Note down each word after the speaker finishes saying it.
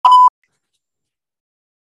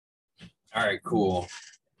All right, cool.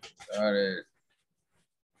 Got it.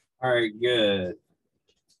 All right, good.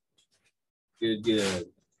 Good.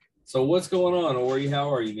 So what's going on, Ori?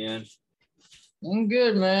 How are you, man? I'm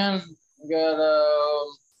good, man. Got a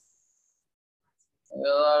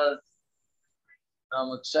lot of,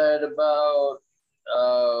 I'm excited about.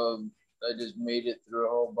 I just made it through a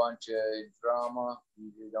whole bunch of drama.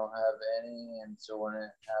 Usually don't have any, and so when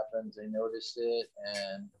it happens, I noticed it,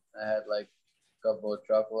 and I had like a couple of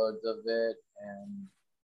truckloads of it, and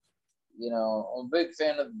I'm a big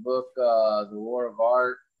fan of the book, The War of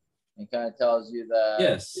Art. It kind of tells you that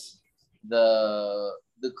Yes. the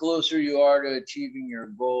closer you are to achieving your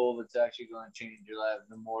goal that's actually going to change your life,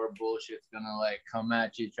 the more bullshit's going to like come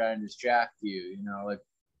at you, try and distract you. Like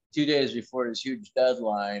 2 days before this huge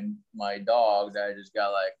deadline, my dog that I just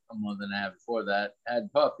got like a month and a half before that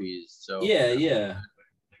had puppies. So yeah.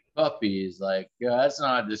 Puppies, like, that's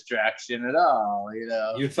not a distraction at all.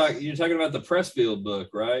 You're talking about the Pressfield book,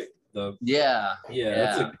 right? Yeah.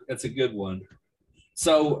 That's a good one.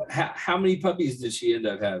 So how many puppies did she end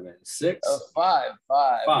up having? 6? Five.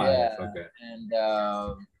 Yeah. Okay. And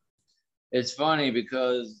it's funny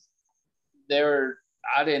because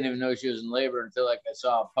I didn't even know she was in labor until like I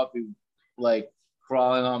saw a puppy like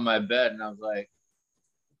crawling on my bed, and I was like,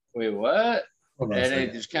 wait, what? And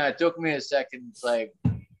it just kind of took me a second. It's like,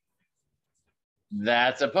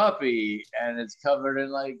 that's a puppy, and it's covered in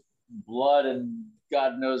like blood and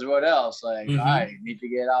God knows what else. Like, I need to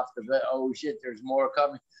get off the bed. Oh shit, there's more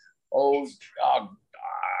coming. Oh,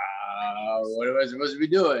 what am I supposed to be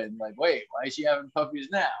doing? Like, wait, why is she having puppies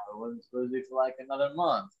now? It wasn't supposed to be for like another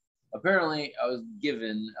month. Apparently, I was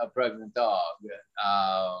given a pregnant dog.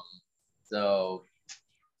 Yeah,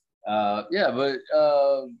 but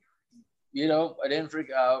I didn't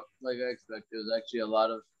freak out like I expected. It was actually a lot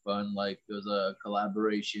of fun. Like, it was a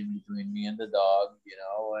collaboration between me and the dog,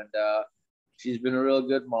 and she's been a real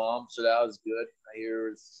good mom, so that was good. I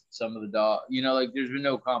hear some of the dog, like there's been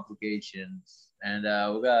no complications, and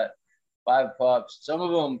we got 5 pups. Some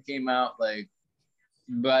of them came out like,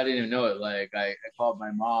 but I didn't even know it. Like, I called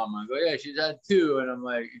my mom. I go, yeah, she's had 2, and I'm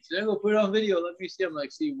like, she's gonna go put it on video. Let me see. I'm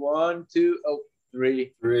like, see, 1, 2, oh,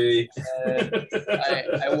 3. And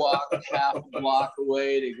I walked half a block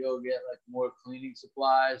away to go get like more cleaning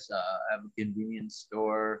supplies. I have a convenience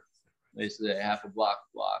store, basically a half a block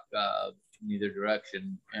in either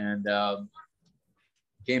direction, and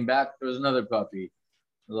came back. There was another puppy,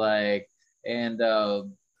 and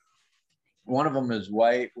one of them is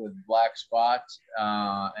white with black spots,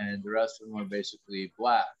 and the rest of them are basically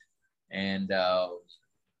black. And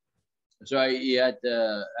so I had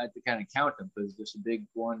to kind of count them because there's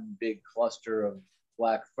one big cluster of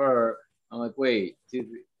black fur. I'm like, wait, 2,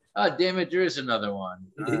 3. Oh, damn it, there is another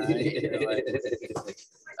one.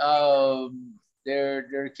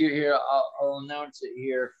 They're cute here. I'll announce it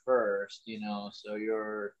here first. So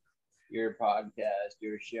your podcast,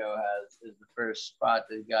 your show is the first spot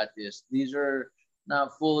that got this. These are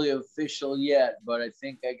not fully official yet, but I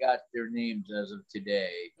think I got their names as of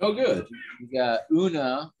today. Oh, good. We got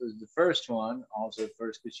Una was the first one, also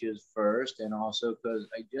first because she was first, and also because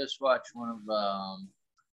I just watched one of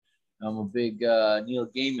I'm a big Neil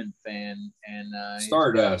Gaiman fan, and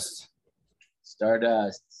Stardust.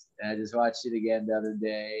 And I just watched it again the other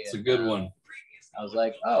day. It's a good one. I was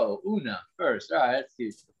like, oh, Una first. All right, that's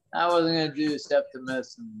cute. I wasn't gonna do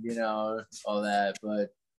Septimus and all that,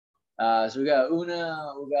 but so we got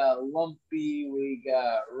Una, we got Lumpy, we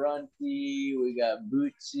got Runty, we got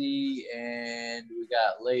Bootsy, and we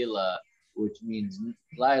got Layla, which means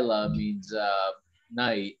Lila means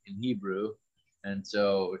night in Hebrew, and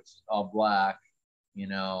so it's all black,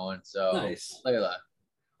 and so nice. Layla.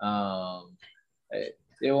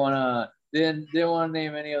 They wanna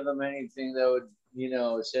name any of them anything that would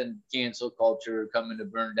send cancel culture coming to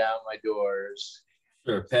burn down my doors.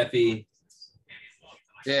 Sure, Peppy.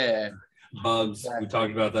 Yeah. Bugs. Exactly. We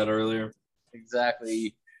talked about that earlier.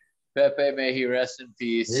 Exactly. Pepe, may he rest in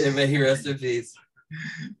peace. Yeah, may he rest in peace.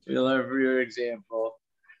 You learn from your example.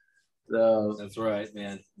 So that's right,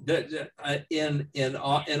 man. In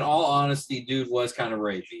all honesty, dude was kind of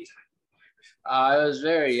rapey. It was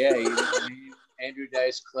very, Andrew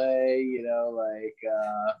Dice Clay,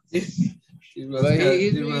 he's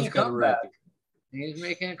making a comeback. He's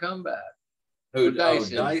making a comeback. Who?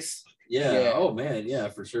 Dice? Yeah. Oh man, yeah,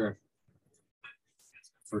 for sure.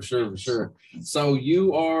 For sure. So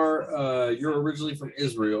you're originally from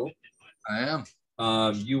Israel. I am.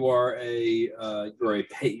 You are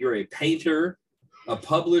you're a painter, a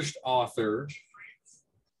published author,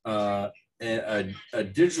 a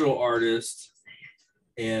digital artist,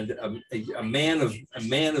 and a man of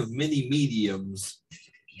many mediums.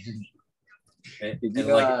 I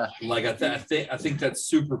think that's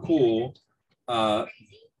super cool. But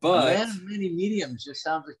a man of many mediums just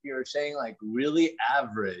sounds like you're saying like really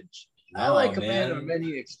average. I like a man of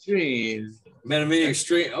many extremes. Man of many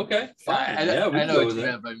extreme. Okay, fine. I know what you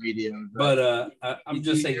meant by medium, but I'm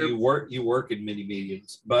just saying you work in many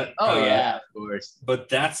mediums. But yeah, of course. But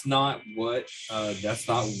that's not what this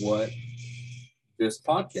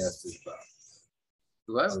podcast is about.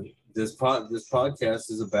 What? This podcast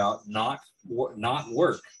is about not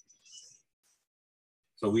work.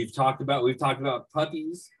 So we've talked about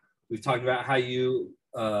puppies. We've talked about how you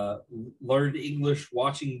learned English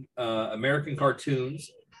watching American cartoons,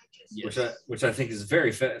 yes. which I think is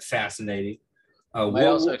very fascinating. Might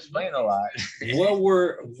also explain a lot. What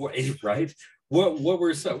were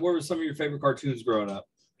some of your favorite cartoons growing up?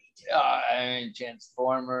 I mean,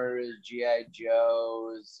 Transformers, G.I.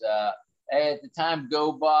 Joes. At the time,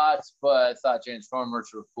 GoBots, but I thought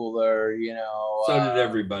Transformers were cooler. So did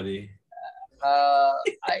everybody.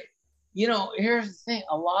 Here's the thing.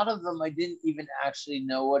 A lot of them I didn't even actually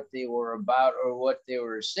know what they were about or what they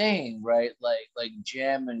were saying, right? Like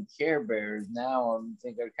Gem and Care Bears now I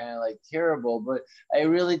think are kind of like terrible, but I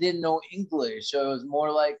really didn't know English. So it was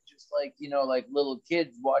more like just like, like little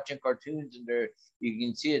kids watching cartoons and you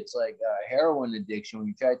can see it's like a heroin addiction. When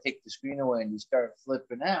you try to take the screen away and you start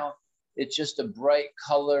flipping out, it's just the bright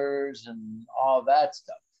colors and all that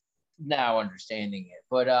stuff. Now understanding it.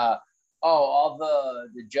 But all the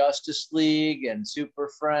Justice League and Super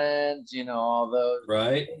Friends, all those.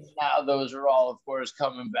 Right. Now those are all, of course,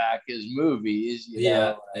 coming back as movies.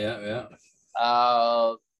 Yeah.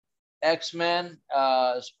 X-Men,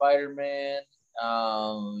 Spider-Man. I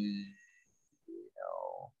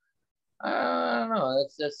don't know.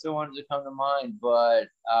 That's the ones that come to mind. But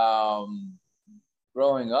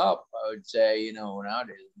growing up, I would say,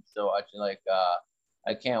 nowadays I'm still watching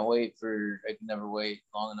I can never wait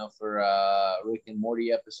long enough for Rick and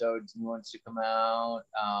Morty episodes, new ones to come out.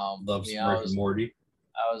 Love some Rick and Morty.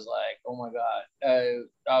 I was like, oh my God.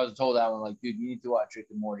 I was told that one, like, dude, you need to watch Rick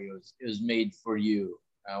and Morty. It was made for you.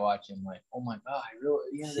 And I watched him like, oh my God,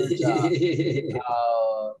 really? There's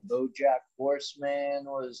BoJack Horseman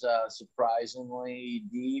was surprisingly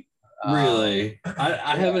deep. Really?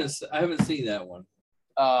 I haven't seen that one.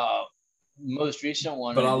 Most recent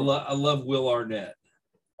one. But I love Will Arnett.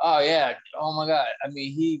 Oh yeah! Oh my God! I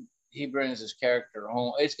mean, he brings his character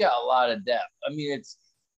home. It's got a lot of depth. I mean,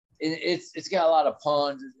 it's got a lot of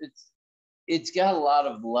puns. It's got a lot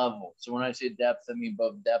of levels. So when I say depth, I mean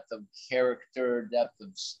both depth of character, depth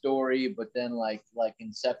of story, but then like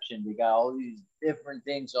Inception, they got all these different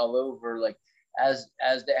things all over. Like as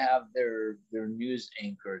they have their news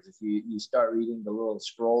anchors. If you start reading the little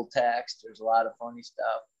scroll text, there's a lot of funny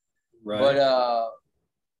stuff. Right.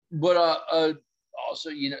 But also,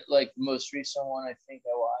 like the most recent one I think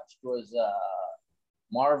I watched was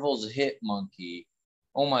Marvel's Hit Monkey.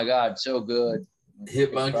 Oh my God, so good.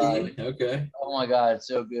 Hit Monkey. Okay. Oh my God,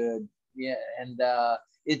 so good. Yeah, and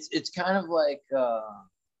it's kind of like what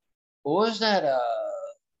was that?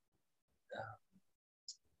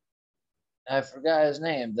 I forgot his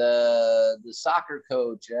name. The soccer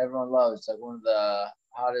coach that everyone loves. It's like one of the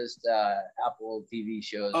hottest Apple TV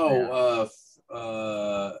shows.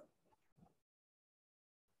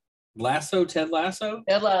 Ted Lasso? Ted Lasso,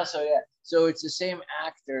 yeah. So it's the same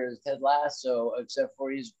actor as Ted Lasso, except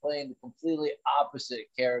for he's playing the completely opposite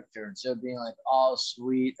character. Instead of being like all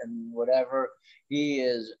sweet and whatever, he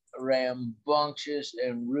is rambunctious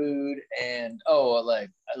and rude and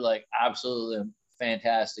like absolutely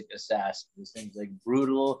fantastic assassin. This thing's like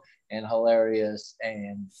brutal and hilarious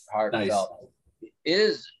and heartfelt. Nice. It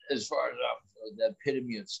is, as far as the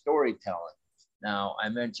epitome of storytelling. Now, I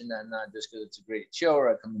mentioned that not just because it's a great show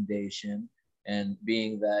recommendation, and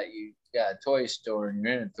being that you got a toy store and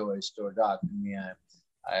you're in a toy store talking to me,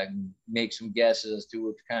 I can make some guesses as to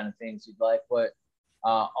which kind of things you'd like. But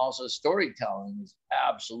also, storytelling is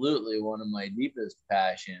absolutely one of my deepest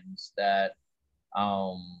passions. That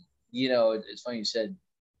it's funny you said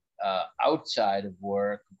outside of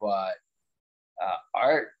work, but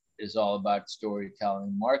art is all about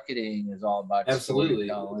storytelling. Marketing is all about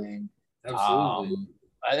storytelling. Absolutely.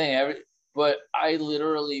 But I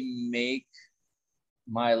literally make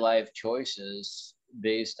my life choices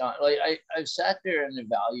based on I've sat there and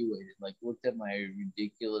evaluated, like looked at my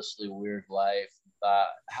ridiculously weird life, thought,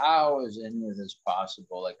 how is any of this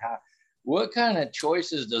possible? Like what kind of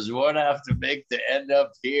choices does one have to make to end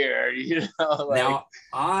up here? Now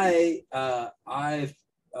I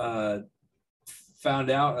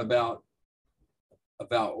found out about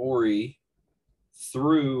Ori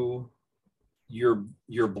through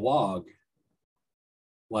your blog.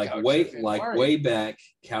 like Couch way surfing like Ori. way back,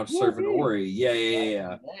 couch surfing Ori.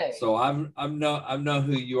 Yeah. Hey. So I know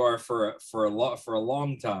who you are for a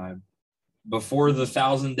long time, before the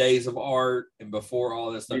 1,000 days of art and before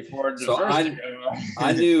all this stuff. Before the So first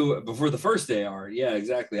I knew before the first day of art. Yeah,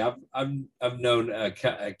 exactly. I've known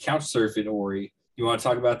couch surfing Ori. You want to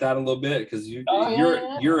talk about that a little bit, because you're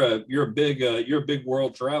a big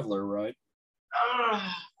world traveler, right?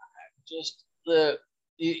 Just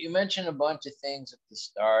you mentioned a bunch of things at the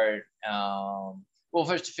start. Well,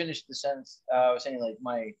 first to finish the sentence, I was saying like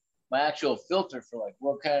my actual filter for like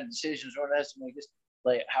what kind of decisions one has to make is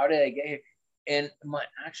like how did I get here, and my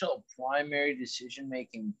actual primary decision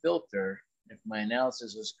making filter, if my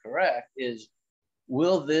analysis is correct, is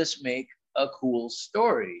will this make a cool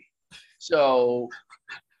story? So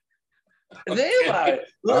think about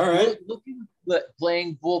it.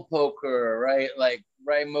 Playing bull poker, right? Like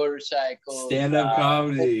riding motorcycles, stand-up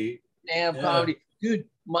comedy, comedy, dude.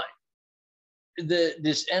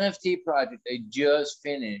 This NFT project I just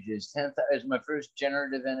finished is my first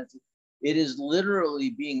generative NFT. It is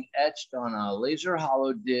literally being etched on a laser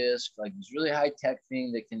hollow disc, like this really high tech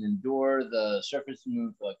thing that can endure the surface of the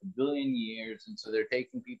moon for like 1 billion years. And so they're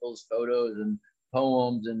taking people's photos and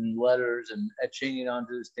poems and letters and etching it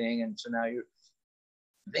onto this thing. And so now your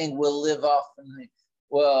thing will live off.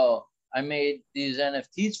 Well, I made these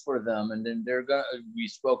NFTs for them, and then we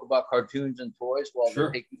spoke about cartoons and toys. Well,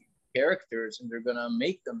 they're taking characters and they're gonna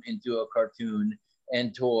make them into a cartoon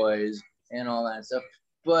and toys and all that stuff.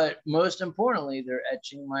 But most importantly, they're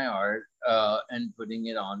etching my art and putting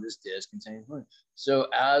it on this disc and saying, so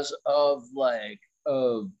as of like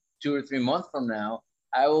 2 or 3 months from now,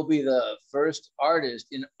 I will be the first artist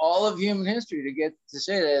in all of human history to get to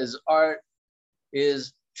say that his art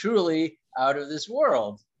is truly out of this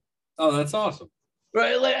world. Oh, that's awesome.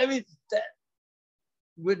 Right? Like, I mean, that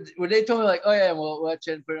when they told me like, oh yeah, we'll watch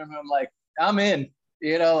it and put them, I'm like, I'm in.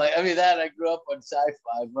 You know, like I mean that I grew up on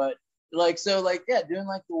sci-fi, but like so like yeah, doing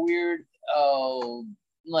like the weird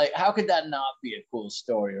like how could that not be a cool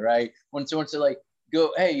story, right? When someone said like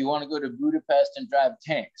go, hey, you want to go to Budapest and drive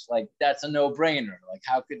tanks? Like that's a no-brainer. Like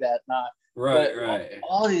how could that not? Right.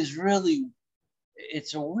 All these really,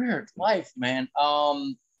 it's a weird life, man.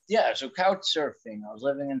 Yeah, so couch surfing. I was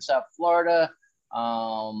living in South Florida.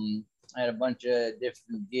 I had a bunch of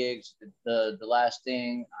different gigs. The last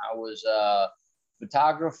thing I was a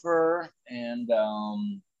photographer, and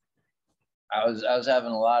I was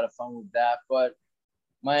having a lot of fun with that. But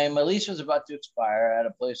my lease was about to expire. I had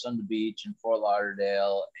a place on the beach in Fort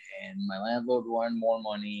Lauderdale, and my landlord wanted more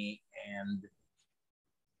money, and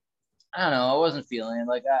I don't know, I wasn't feeling it.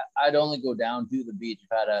 Like I'd only go down to the beach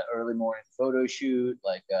if I had an early morning photo shoot,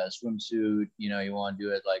 like a swimsuit. You know, you want to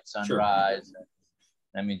do it like sunrise. Sure.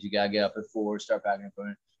 That means you gotta get up at 4, start packing up. So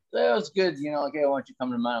it was good, you know. Like, hey, why don't you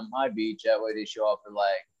come to my beach? That way they show up at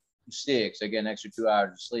like 6. I get an extra 2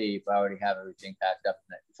 hours of sleep. I already have everything packed up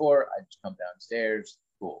the night before. I just come downstairs.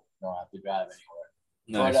 Cool. Don't have to drive anywhere.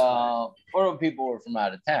 Nice. But four people were from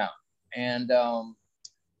out of town, and I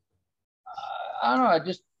don't know. I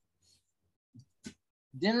just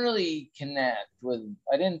didn't really connect with.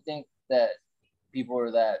 I didn't think that people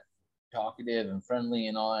were that talkative and friendly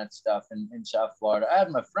and all that stuff in South Florida. I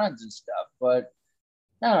had my friends and stuff, but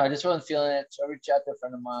I don't know, I just wasn't feeling it. So I reached out to a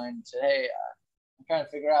friend of mine and said, hey, I'm trying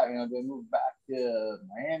to figure out, you know, do I move back to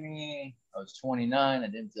Miami? I was 29. I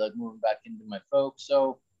didn't feel like moving back into my folks.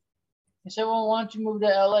 So he said, well, why don't you move to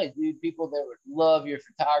LA? Dude, people that would love your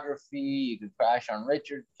photography. You could crash on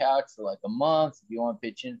Richard's couch for like a month if you want to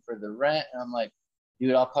pitch in for the rent. And I'm like,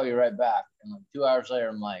 dude, I'll call you right back. And like 2 hours later,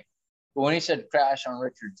 I'm like, but when he said crash on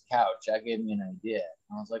Richard's couch, that gave me an idea.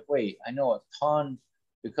 And I was like, wait, I know a ton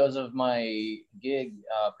because of my gig,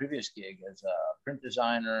 previous gig as a print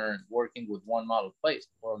designer and working with One Model Place,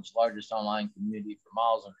 the world's largest online community for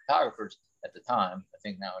models and photographers at the time. I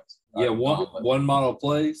think now it's One Model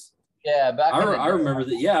Place. Yeah, back. I remember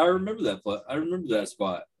that. Yeah, I remember that. I remember that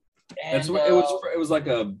spot. And it was like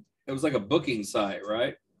a booking site,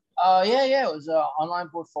 right? Yeah. It was online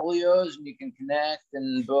portfolios, and you can connect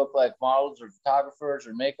and book like models or photographers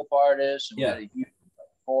or makeup artists. And we had a huge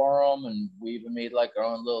forum, and we even made like our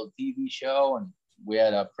own little TV show. And we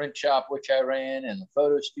had a print shop which I ran, and a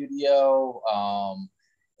photo studio.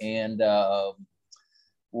 Where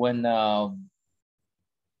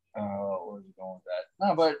was it going with that?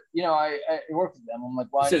 No, but you know, I worked with them. I'm like,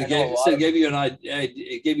 why? It gave you an idea.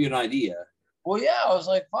 It gave you an idea. Well, yeah, I was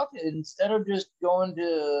like, fuck it. Instead of just going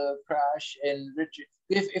to crash and Richard,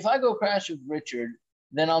 if I go crash with Richard,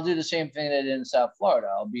 then I'll do the same thing that I did in South Florida.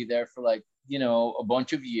 I'll be there for like, a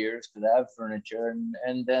bunch of years because I have furniture,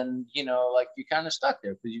 and then like you're kind of stuck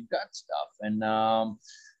there because you've got stuff. And I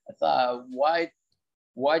thought,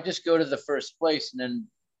 why just go to the first place and then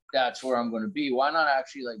that's where I'm going to be? Why not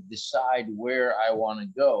actually like decide where I want to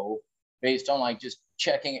go based on like just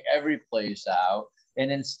checking every place out?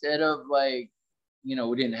 And instead of like, we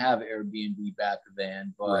didn't have Airbnb back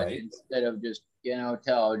then, but instead of just getting a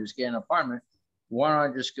hotel or just getting an apartment, why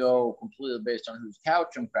not just go completely based on whose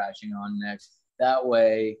couch I'm crashing on next? That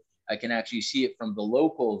way I can actually see it from the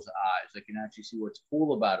locals' eyes. I can actually see what's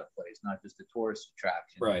cool about a place, not just the tourist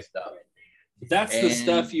attraction and stuff. That's the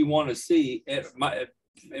stuff you want to see.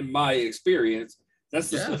 In my experience, that's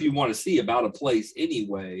the stuff you want to see about a place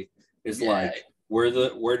anyway. Is like where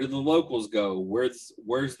do the locals go? Where's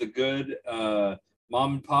the good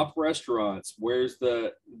mom and pop restaurants? Where's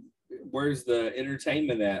the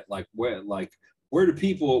entertainment at? Like where do like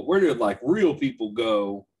real people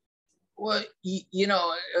go? Well, it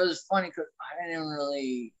was funny because I didn't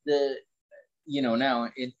really now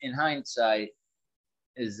in hindsight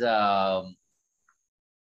is the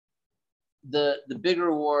big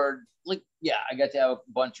reward. Like, I got to have a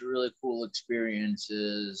bunch of really cool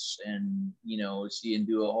experiences and see and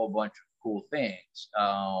do a whole bunch of cool things.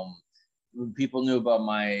 People knew about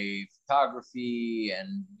my photography,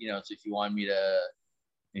 and so if you want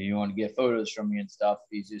to get photos from me and stuff,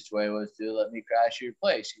 the easiest way was to let me crash your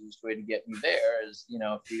place. The easiest way to get me there is,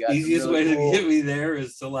 if you got easiest way to get me there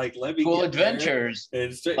is to like let me cool get adventures. There.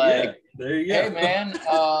 And there you go. Hey man,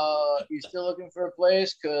 you still looking for a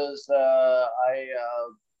place? Because I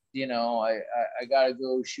gotta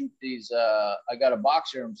go shoot these. I got a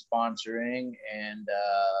boxer I'm sponsoring, and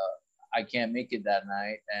I can't make it that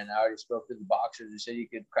night. And I already spoke to the boxers who said you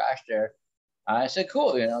could crash there. I said,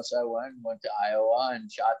 cool, so I went to Iowa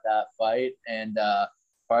and shot that fight and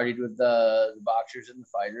partied with the boxers and the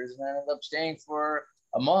fighters, and I ended up staying for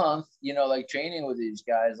a month, like training with these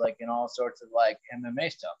guys, like in all sorts of like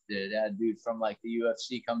MMA stuff. They had a dude from like the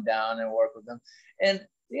UFC come down and work with them. And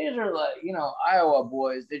these are like, Iowa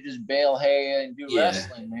boys, they just bale hay and do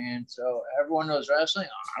wrestling, man. So everyone knows wrestling.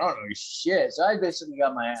 I don't know shit. So I basically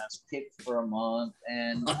got my ass kicked for a month.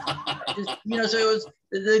 And just, so it was,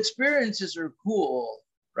 the experiences are cool,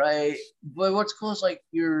 right? But what's cool is like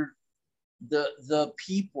the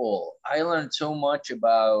people. I learned so much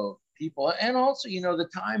about people, and also, the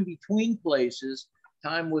time between places,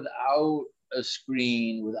 time without a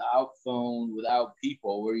screen, without phone, without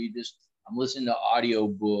people, where I'm listening to audio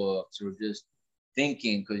books or just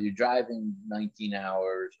thinking because you're driving 19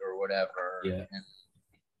 hours or whatever. Yeah.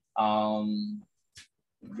 And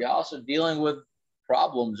you're also dealing with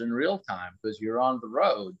problems in real time because you're on the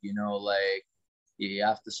road, like you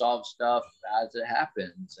have to solve stuff as it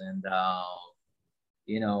happens. And,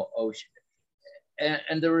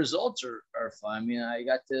 and the results are fun. I mean, I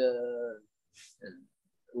got to,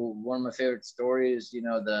 one of my favorite stories,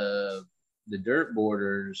 the dirt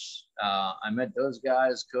boarders. I met those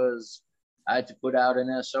guys because I had to put out an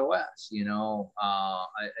SOS.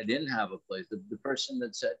 I didn't have a place. The person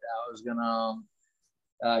that said I was gonna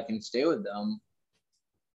I can stay with them.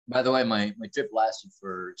 By the way, my trip lasted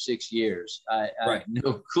for 6 years. I had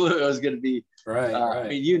no clue I was gonna be right. I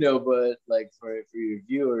mean, but like for your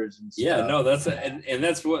viewers and stuff. Yeah, no, that's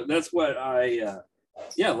what I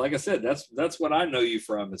like I said, that's what I know you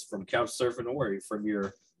from. It's from Couch Surfing Ori, from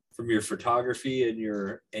your photography and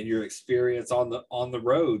your experience on the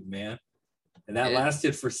road, man. And that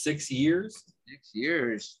lasted for 6 years. 6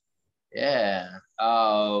 years. Yeah.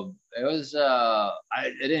 It was I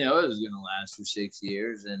didn't know it was gonna last for 6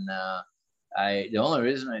 years. And the only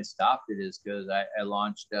reason I stopped it is because I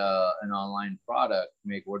launched an online product to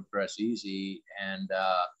make WordPress easy, and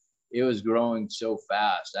it was growing so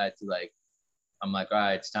fast. I had to I'm like, all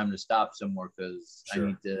right, it's time to stop somewhere because I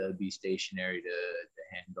need to be stationary to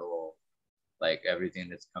handle like everything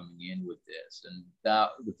that's coming in with this. And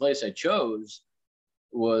the place I chose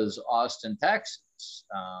was Austin, Texas.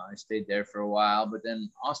 I stayed there for a while, but then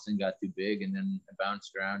Austin got too big, and then I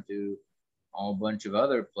bounced around to a whole bunch of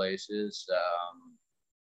other places.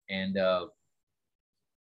 Now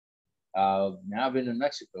I've been in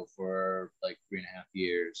Mexico for like 3.5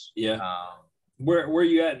 years. Yeah. Where are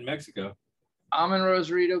you at in Mexico? I'm in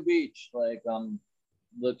Rosarito Beach. Like, I'm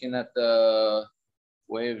looking at the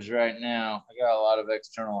waves right now. I got a lot of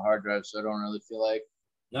external hard drives, so I don't really feel like.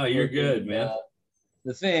 No, you're good, man.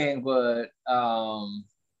 The thing, but I'm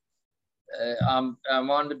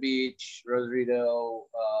on the beach, Rosarito.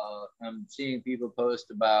 I'm seeing people post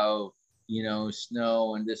about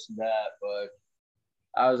snow and this and that, but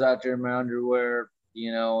I was out there in my underwear,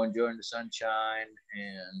 enjoying the sunshine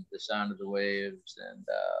and the sound of the waves, and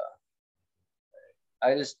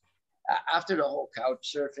I just, after the whole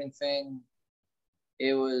couch surfing thing,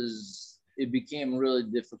 it became really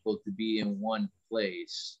difficult to be in one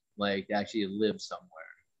place, like actually live somewhere.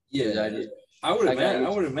 Yeah, I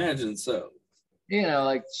would imagine so. You know,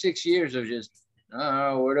 like 6 years of just, I don't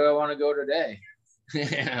know, where do I want to go today? I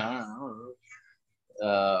don't know.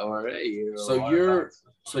 Or hey, so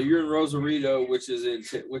you're in Rosarito, which is in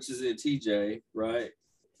TJ, right?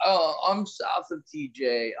 Oh, I'm south of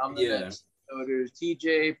TJ. I'm the next. So there's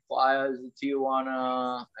TJ, Playas,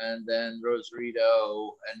 Tijuana, and then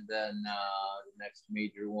Rosarito, and then the next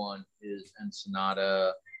major one is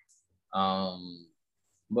Ensenada.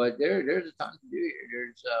 But there's a ton to do here.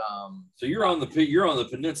 There's So you're on the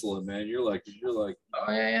peninsula, man. You're like oh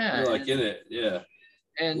yeah. You're like in it, yeah.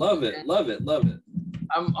 And love it.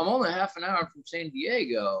 I'm only half an hour from San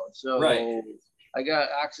Diego, so right. I got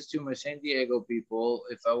access to my San Diego people.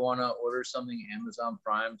 If I want to order something Amazon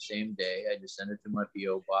Prime same day, I just send it to my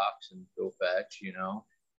PO box and go fetch. You know,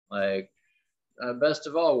 like best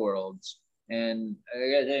of all worlds. And I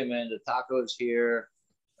gotta tell you, man, the tacos here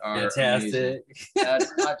are fantastic. Amazing.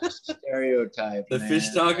 That's not just a stereotype. The fish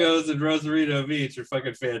tacos in Rosarito Beach are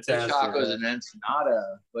fucking fantastic. Fish tacos in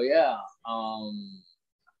Ensenada, but yeah.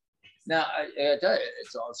 Now I gotta tell you,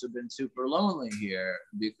 it's also been super lonely here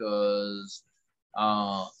because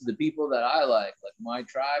the people that I like my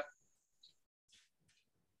tribe,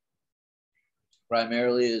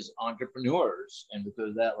 primarily is entrepreneurs, and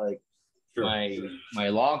because that my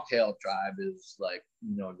long tail tribe is like,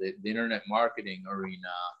 you know, the internet marketing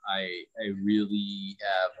arena. I really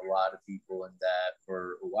have a lot of people in that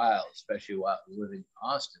for a while, especially while I was living in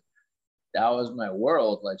Austin. That was my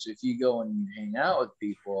world. Like, so if you go and you hang out with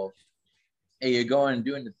people, hey, you're going and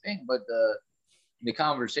doing the thing, but the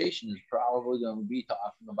conversation is probably going to be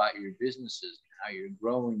talking about your businesses and how you're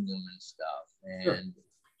growing them and stuff. And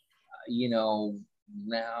you know,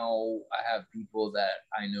 now I have people that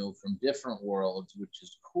I know from different worlds, which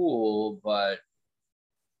is cool, but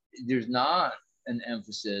there's not an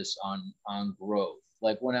emphasis on growth.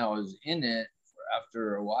 Like when I was in it,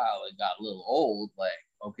 after a while, it got a little old. Like,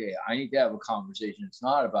 okay, I need to have a conversation. It's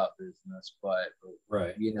not about business, but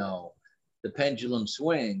you know, the pendulum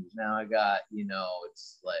swings. Now I got, you know,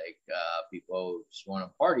 it's like people just want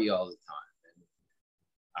to party all the time, and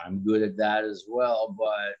I'm good at that as well.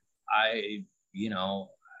 But I, you know,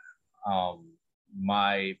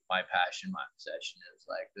 my passion, my obsession is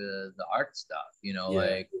like the art stuff. You know,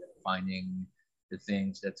 like finding the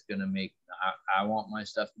things that's gonna make. I want my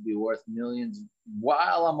stuff to be worth millions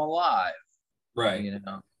while I'm alive. Right. You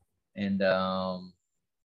know, and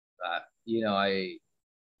you know, I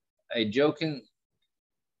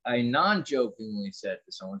non-jokingly said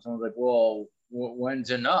to someone's like, well,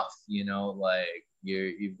 when's enough? You know, like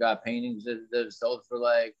you've got paintings that sold for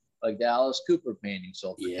like the Alice Cooper painting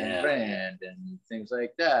sold for 10 grand and things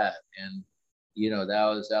like that. And, you know, that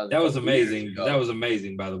was amazing. That was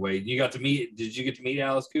amazing, by the way. Did you get to meet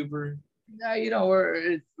Alice Cooper? Yeah, you know,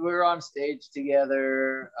 we're on stage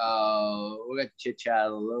together. We got to chit chat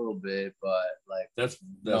a little bit, but like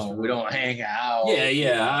we don't hang out.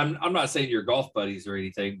 Yeah. I'm not saying you're golf buddies or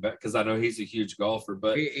anything, but because I know he's a huge golfer.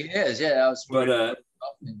 But he is, yeah. That was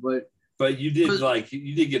but you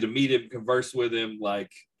did get to meet him, converse with him,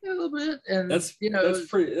 like a little bit, and that's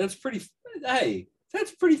pretty. Hey,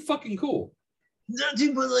 that's pretty fucking cool.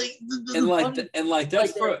 Dude, but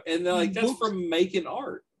that's from making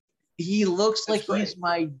art. He looks like he's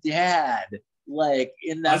my dad, like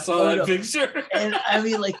in that. I saw that picture, and I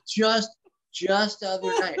mean, like just the other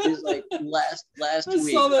night, it was like last week.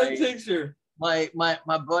 I saw that picture. My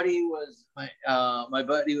buddy was my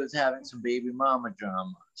buddy was having some baby mama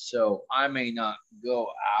drama, so I may not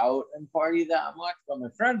go out and party that much, but my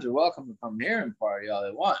friends are welcome to come here and party all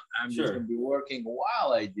they want. I'm just gonna be working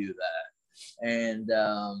while I do that, and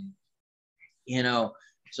you know,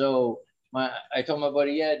 so. I told my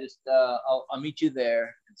buddy, I'll meet you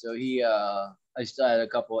there. And so I still had a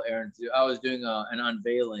couple of errands to do. I was doing an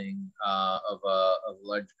unveiling of a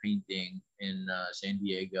large painting in San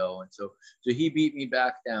Diego, and so he beat me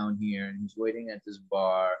back down here, and he's waiting at this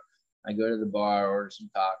bar. I go to the bar, order some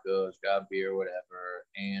tacos, grab beer, whatever,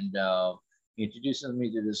 and he introduces me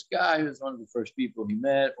to this guy who's one of the first people he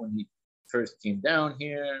met when he first came down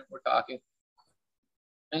here, and we're talking.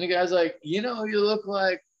 And the guy's like, you know, you look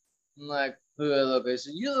like. I'm like, who do I look? I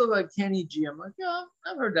said, you look like Kenny G. I'm like, yeah,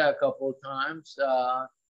 I've heard that a couple of times. I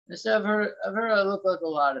said, I've heard I look like a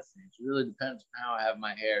lot of things. It really depends on how I have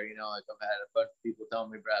my hair. You know, like I've had a bunch of people tell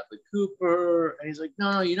me Bradley Cooper, and he's like,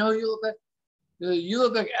 no, you know, you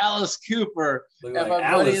look like Alice Cooper. And my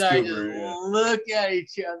buddy and I just look at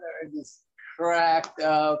each other and just cracked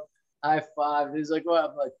up. high five. He's like, well,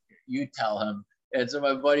 I'm like, you tell him. And so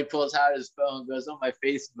my buddy pulls out his phone, goes on my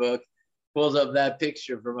Facebook, pulls up that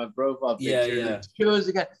picture for my profile picture, and shows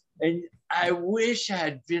the guy. And I wish I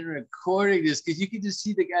had been recording this because you could just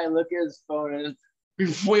see the guy look at his phone and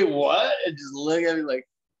wait, what? And just look at me like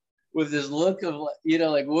with this look of, you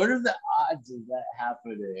know, like, what are the odds of that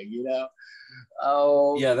happening? You know?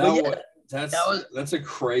 Oh, yeah, that's a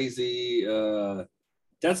crazy.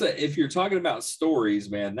 If you're talking about stories,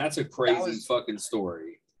 man, that's a crazy fucking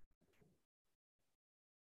story.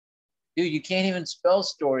 Dude, you can't even spell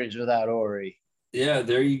stories without Ori. Yeah,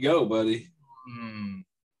 there you go, buddy.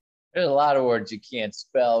 There's a lot of words you can't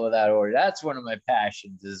spell without Ori. That's one of my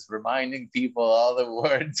passions, is reminding people all the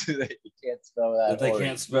words that you can't spell without Ori.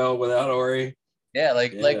 Can't spell without Ori. Yeah,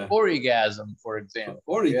 like Origasm, for example.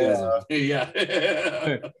 Origasm.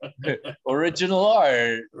 Yeah. Original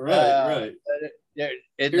art. Right.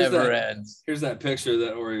 It never ends. Here's that picture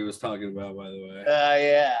that Ori was talking about, by the way.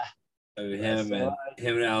 Yeah. I mean, him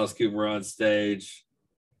and Alice Cooper on stage.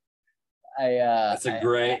 That's a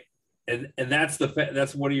great, and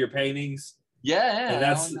that's one of your paintings. Yeah, and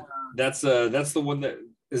that's the one that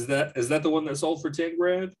is that the one that sold for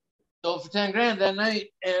 $10,000. Sold for $10,000 that night,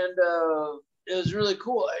 and it was really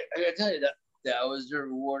cool. I gotta tell you that was the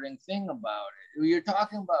rewarding thing about it. You're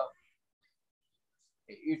talking about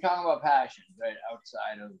passion, right?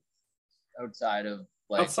 Outside of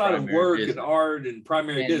like outside of work business. And art and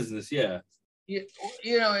primary business, yeah. You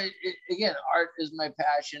know, again, art is my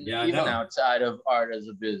passion, even outside of art as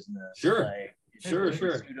a business. Sure, like, sure.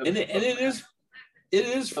 And it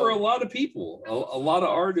is for a lot of people. A lot of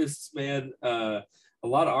artists, man. A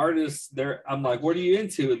lot of artists. I'm like, what are you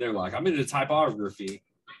into? And they're like, I'm into typography.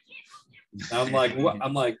 And I'm like, what?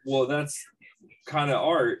 I'm like, well, that's kind of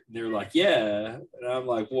art. And they're like, yeah. And I'm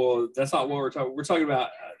like, well, that's not what we're talking. We're talking about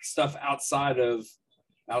stuff outside of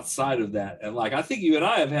that. And like, I think you and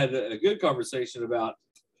I have had a good conversation about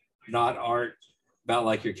not art, about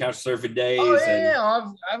like your couch surfing days.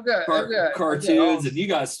 I've got cartoons, and you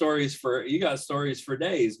got stories for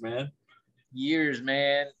days, man. Years.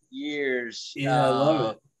 Yeah, I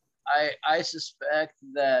love it. I suspect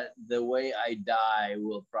that the way I die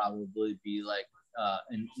will probably be like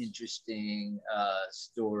an interesting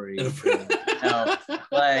story. Like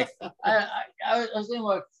I was thinking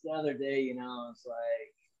about the other day, you know, it's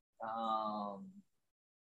like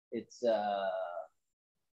it's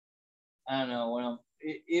I don't know,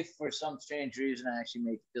 if for some strange reason I actually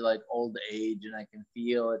make it to like old age and I can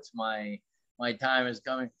feel it's my time is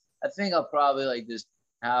coming, I think I'll probably like just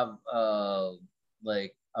have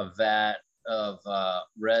like a vat of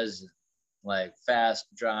resin, like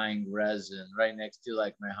fast drying resin right next to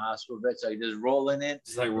like my hospital bed, so I just roll in it.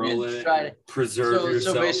 Just like roll in it, preserve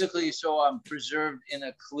yourself. So basically, I'm preserved in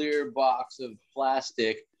a clear box of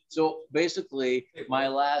plastic. So basically, my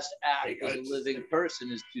last act as a living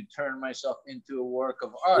person is to turn myself into a work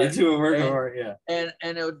of art. Yeah. And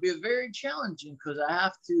it would be very challenging because I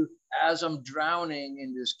have to, as I'm drowning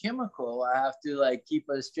in this chemical, I have to like keep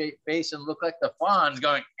a straight face and look like the Fonz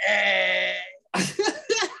going, hey.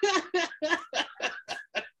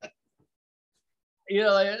 You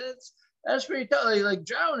know, like that's pretty tough. Like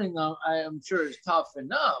drowning, I am sure is tough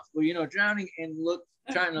enough, but you know, drowning and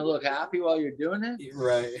trying to look happy while you're doing it,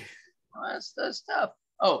 right? Well, that's tough.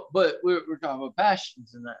 Oh, but we're talking about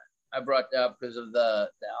passions, and I brought that up because of the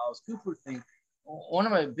Alice Cooper thing. One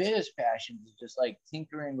of my biggest passions is just like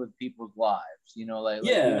tinkering with people's lives, you know, like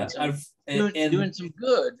doing some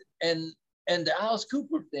good. And the Alice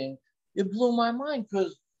Cooper thing, it blew my mind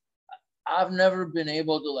because I've never been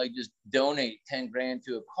able to like just donate $10,000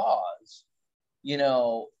 to a cause, you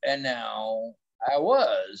know, and now I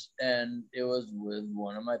was, and it was with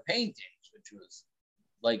one of my paintings, which was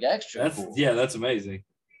like extra cool. Yeah, that's amazing.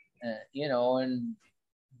 You know, and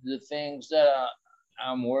the things that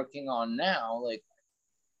I'm working on now, like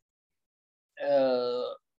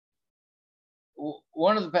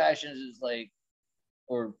one of the passions is like,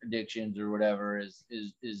 or addictions or whatever, is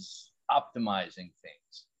optimizing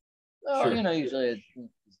things. So, sure. You know, usually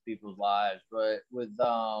it's people's lives, but with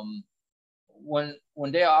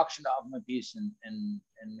when they auctioned off my piece and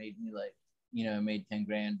made me like, you know, made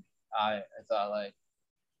 $10,000, I thought like,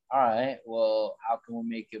 all right, well, how can we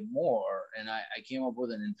make it more? And I came up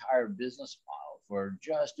with an entire business model for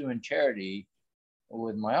just doing charity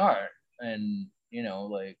with my art. And, you know,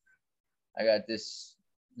 like I got this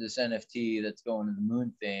NFT that's going to the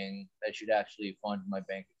moon thing that should actually fund my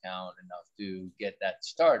bank account enough to get that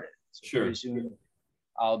started. So sure. Pretty soon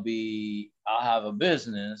I'll have a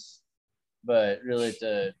business, but really it's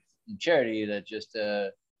a charity that just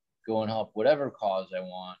go and help whatever cause I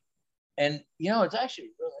want. And, you know, it's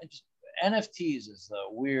actually really interesting. NFTs is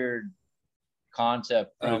a weird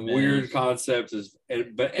concept. A weird concept is,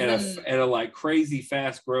 but in a like crazy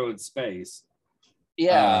fast growing space.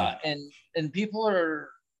 Yeah, and people are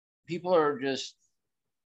just,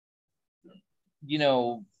 you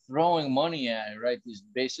know, throwing money at it, right? These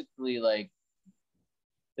basically like,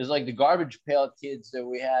 it's like the garbage pail kids that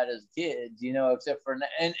we had as kids, you know, except for,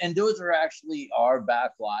 and those are actually are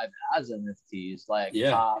back live as NFTs, like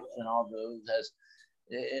Tops and all those. As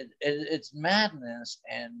it's madness,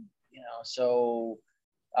 and you know, so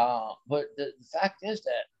but the fact is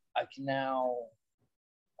that I can now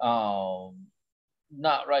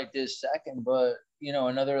not right this second, but you know,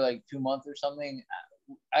 another like 2 months or something,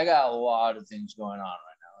 I got a lot of things going on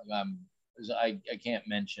right now. Like I can't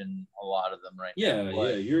mention a lot of them right now.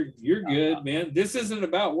 But, yeah, you're good, man. This isn't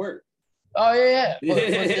about work. Oh yeah. But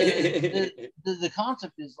the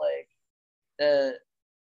concept is like,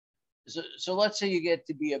 so let's say you get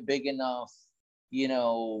to be a big enough, you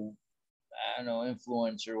know, I don't know,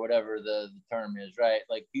 influence or whatever the term is, right?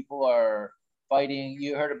 Like people are fighting.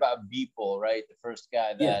 You heard about Beeple, right? The first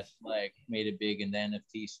guy that like made it big in the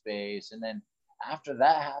NFT space, and then after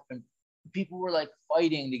that happened, people were like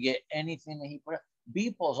fighting to get anything that he put out.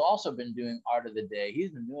 Beeple's also been doing art of the day. He's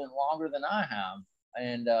been doing it longer than I have,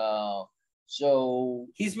 and so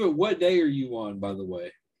he's been. What day are you on, by the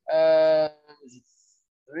way?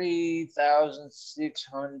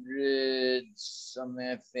 3,600 something,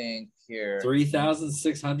 I think. Here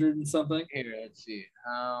 3,600 and something. Here, let's see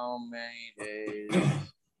how many days.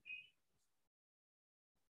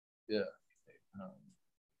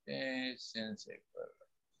 Days since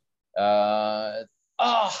I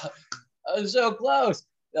was so close.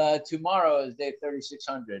 Tomorrow is day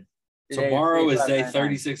 3,600. Tomorrow is day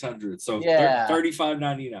 3,600. So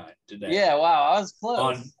 3,599 today. Yeah, wow, I was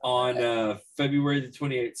close. On February the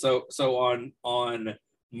 28th. So on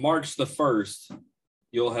March the 1st,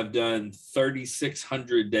 you'll have done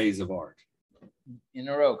 3,600 days of art in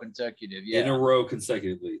a row, consecutive. Yeah, in a row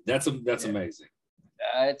consecutively. That's amazing.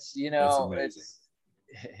 It's, you know,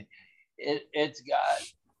 it's got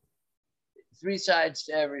three sides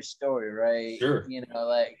to every story, right? Sure. You know,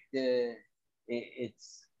 like it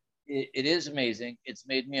is amazing. It's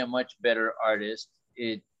made me a much better artist.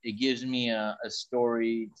 It gives me a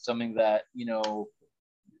story, something that, you know,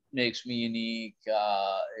 makes me unique.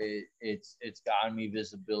 It's gotten me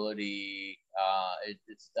visibility.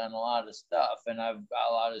 It's done a lot of stuff, and I've got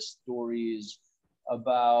a lot of stories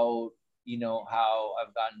about, you know, how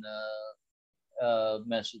I've gotten to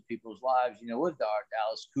mess with people's lives, you know, with the Art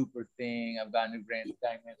Alice Cooper thing. I've gotten to Grand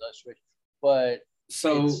Diamond Switch, but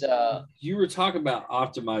so you were talking about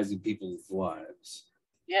optimizing people's lives.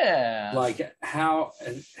 Yeah. Like how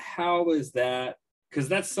is that? Because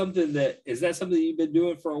that's something you've been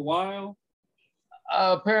doing for a while.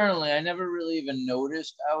 Apparently, I never really even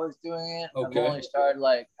noticed I was doing it. Okay. I've only started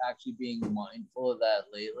like actually being mindful of that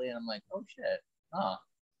lately, and I'm like, oh shit, huh?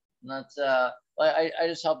 And that's like I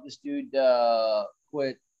just helped this dude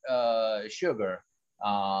quit sugar.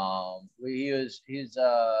 He's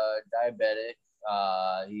diabetic.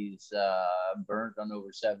 He's burnt on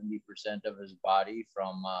over 70% of his body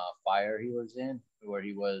from fire he was in, where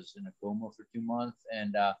he was in a coma for 2 months,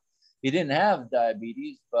 and he didn't have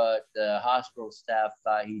diabetes, but the hospital staff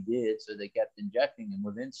thought he did, so they kept injecting him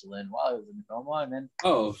with insulin while he was in the coma. And then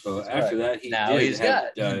so after that, he's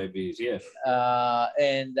got diabetes. Yes.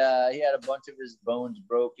 And he had a bunch of his bones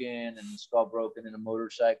broken and his skull broken in a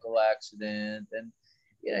motorcycle accident, and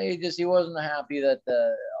you know, he wasn't happy that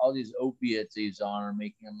all these opiates he's on are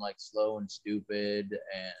making him like slow and stupid.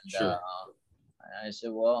 And sure. I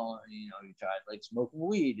said, well, you know, you tried like smoking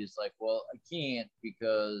weed. It's like, well, I can't,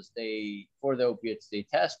 because for the opiates, they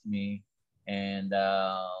test me, and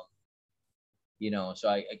you know, so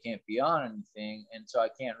I can't be on anything, and so I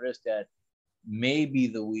can't risk that. Maybe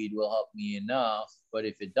the weed will help me enough, but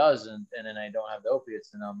if it doesn't, and then I don't have the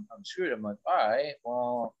opiates, then I'm screwed. I'm like, all right,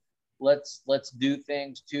 well, let's do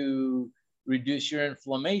things to reduce your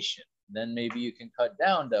inflammation. Then maybe you can cut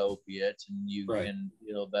down the opiates and you can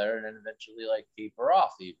feel better, and then eventually like taper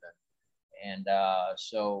off even. And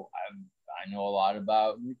so I know a lot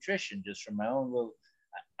about nutrition just from my own little.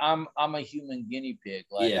 I'm a human guinea pig.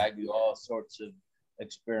 Like I do all sorts of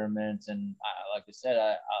experiments, and like I said,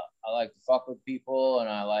 I like to fuck with people, and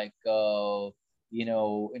I like you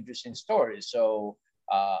know, interesting stories. So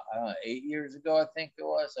I don't know, 8 years ago, I think it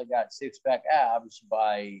was, I got 6-pack abs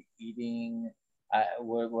by eating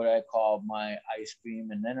what I call my ice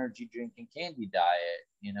cream and energy drink and candy diet.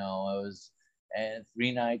 You know, it was, and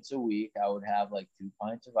 3 nights a week, I would have like 2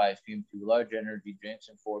 pints of ice cream, 2 large energy drinks,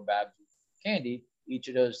 and 4 bags of candy, each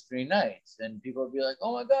of those 3 nights. And people would be like,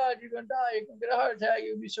 oh my God, you're going to die. You're going to get a heart attack.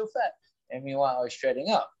 You'll be so fat. And meanwhile, I was shredding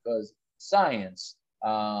up because science.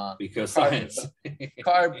 Because carb, science.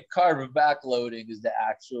 carb backloading is the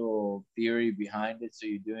actual theory behind it. So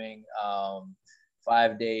you're doing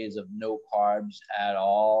 5 days of no carbs at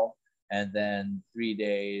all, and then 3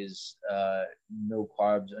 days no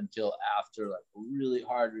carbs until after like a really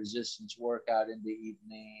hard resistance workout in the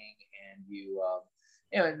evening. And you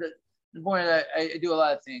the point that I do a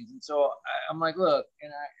lot of things, and so I'm like, look,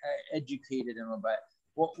 and I educated him about it.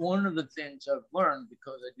 One of the things I've learned,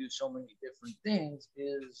 because I do so many different things,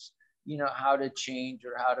 is how to change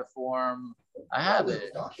or how to form a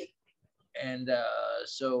habit. And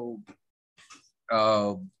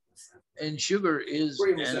and sugar is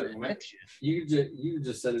an addiction. You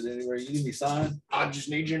just said it anywhere. You need me sign? I just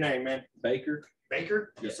need your name, man. Baker.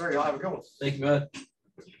 Baker? Yes, sir. Y'all have a good one. Thank you, bud.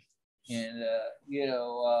 And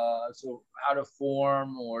so how to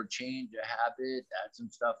form or change a habit, that's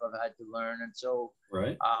some stuff I've had to learn. And so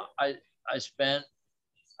right. I spent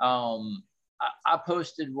I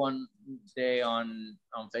posted one day on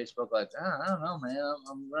Facebook, like, I don't know, man,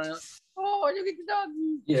 I'm running. Oh, you get the dog.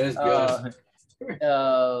 Yeah, that's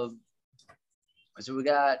good. So we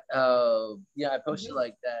got I posted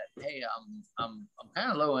like that. Hey, I'm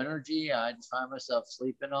kind of low energy. I just find myself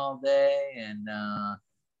sleeping all day, and I'm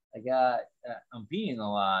peeing a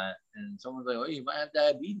lot. And someone's like, "Oh, you might have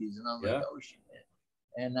diabetes," and I'm like, "Oh shit!"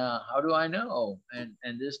 And how do I know? And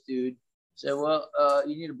this dude said, "Well,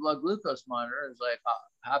 you need a blood glucose monitor." It's like,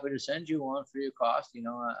 happy to send you one free of cost.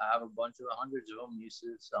 I have a bunch of hundreds of them. Used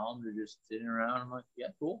to sell them. They're just sitting around. I'm like,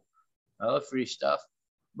 yeah, cool. I love free stuff,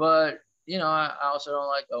 but I also don't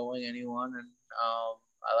like owing anyone, and I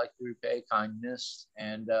like to repay kindness.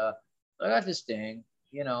 And I got this thing,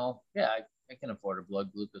 I can afford a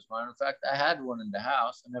blood glucose monitor. In fact, I had one in the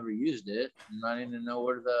house. I never used it. And I didn't know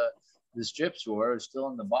where the strips were. It was still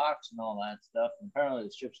in the box and all that stuff. And apparently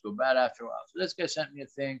the strips go bad after a while. So this guy sent me a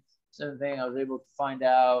thing. Same thing. I was able to find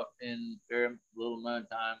out in very little amount of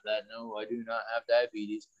time that no, I do not have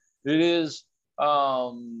diabetes. It is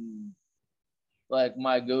like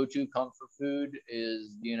my go-to comfort food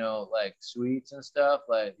is, like sweets and stuff.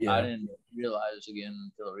 Like I didn't realize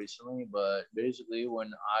again until recently, but basically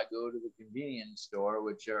when I go to the convenience store,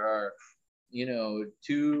 which are,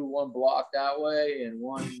 2, 1 block that way and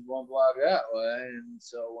one block that way. And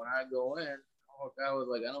so when I go in, I was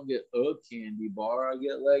like, I don't get a candy bar. I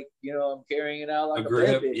get like, I'm carrying it out like a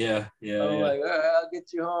grip. baby. Yeah. I'm like, all right, I'll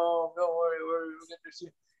get you home. Don't worry, we'll get there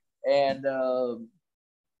soon. And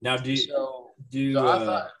now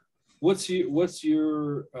what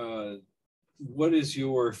is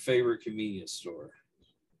your favorite convenience store?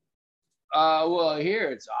 Well, here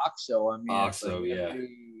it's OXXO. I mean, OXXO,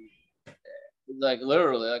 like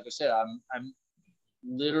literally, like I said, I'm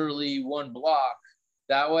literally 1 block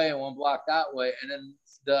that way and 1 block that way, and then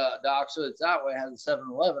the OXXO that's that way has a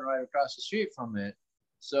 7-Eleven right across the street from it.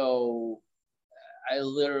 So I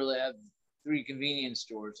literally have 3 convenience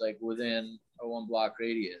stores like within a 1 block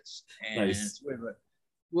radius, and nice. It's weird,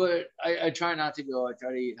 but I try not to go. I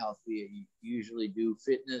try to eat healthy. I usually do.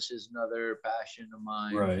 Fitness is another passion of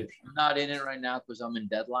mine. Right. I'm not in it right now because I'm in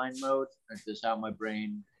deadline mode. That's just how my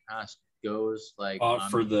brain goes. Like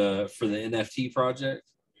for the NFT project.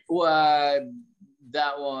 Well,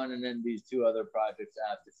 that one, and then these 2 other projects I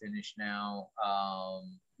have to finish now.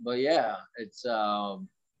 But yeah, it's so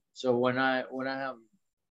when I have.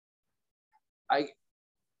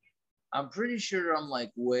 I'm pretty sure I'm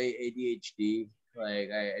like way ADHD.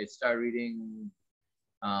 Like I start reading,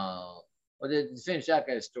 well, to finish that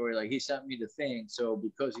guy's story, like he sent me the thing. So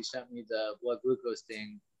because he sent me the blood glucose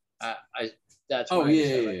thing, that's when I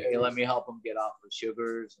said, like, hey, let me help him get off of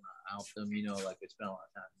sugars, and I help them, like I spent a lot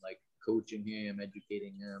of time like coaching him,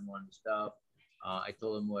 educating him on stuff. I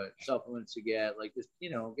told him what supplements to get, like just,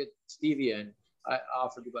 get stevia, and I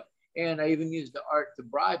offered to buy, and I even used the art to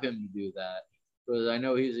bribe him to do that. Because I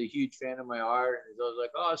know he's a huge fan of my art. And he's always like,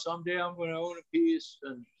 oh, someday I'm going to own a piece.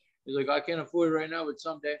 And he's like, I can't afford it right now, but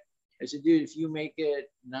someday. I said, dude, if you make it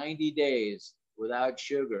 90 days without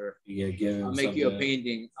sugar, I'll make you a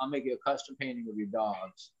painting. I'll make you a custom painting of your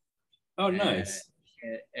dogs. Oh, nice.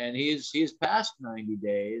 And he's past 90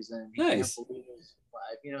 days, and he can't believe his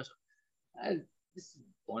life. So this is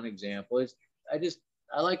one example. I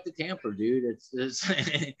like to tamper, dude. It's it's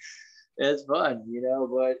fun,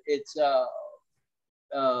 but it's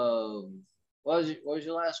what was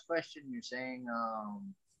your last question? You're saying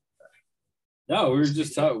no, we were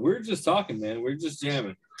just talking, man. We're just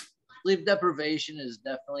jamming. Sleep deprivation is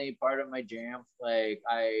definitely part of my jam. Like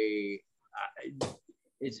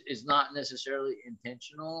it's not necessarily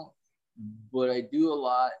intentional, but I do a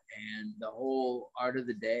lot, and the whole art of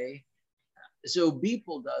the day. So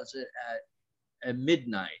Beeple does it at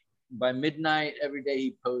midnight. By midnight every day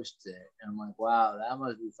he posts it, and I'm like, wow, that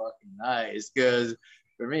must be fucking nice. Because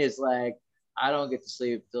for me, it's like I don't get to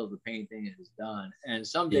sleep till the painting is done, and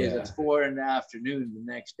some days it's 4 in the afternoon the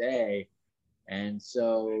next day. And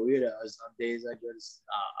so, some days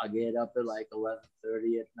I get up at like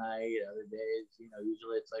 11:30 at night. Other days,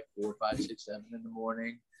 usually it's like 4, 5, 6, 7 in the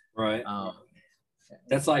morning. Right.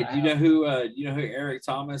 That's like, you know who Eric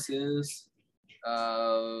Thomas is?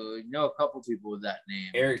 Know a couple people with that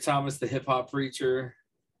name. Eric Thomas, the hip hop preacher.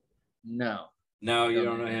 No, you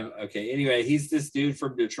don't know him. Okay. Anyway, he's this dude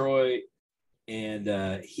from Detroit,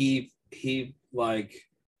 and he like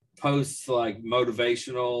posts like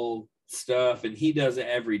motivational stuff, and he does it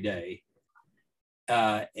every day.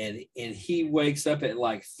 And he wakes up at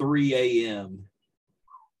like 3 a.m.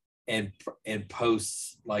 and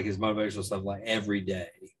posts like his motivational stuff like every day.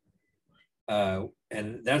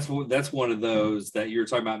 And that's one of those that you're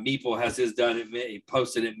talking about. Meeple has his done he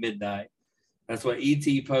posted at midnight. That's what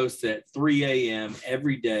ET posts at 3 a.m.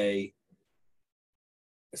 every day.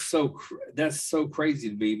 That's so crazy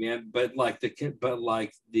to me, man. But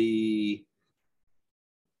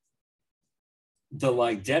the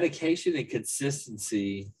like dedication and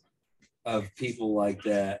consistency of people like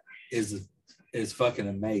that is fucking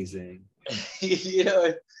amazing.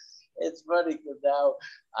 It's funny because now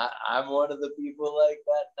I'm one of the people like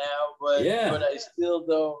that now, but I still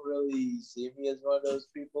don't really see me as one of those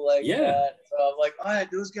people like that. So I'm like, all right,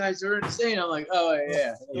 those guys are insane. I'm like, oh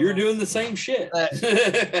yeah, you're doing the same shit.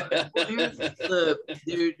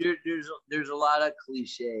 There's a lot of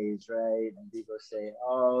cliches, right? And people say,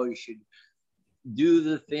 oh, you should do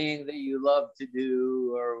the thing that you love to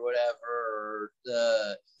do or whatever. Or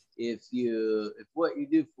if what you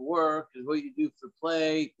do for work is what you do for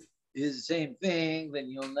play is the same thing, then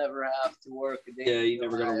you'll never have to work a day. Yeah, you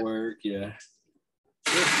never gotta work. Yeah,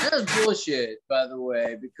 that's bullshit, by the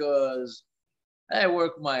way, because I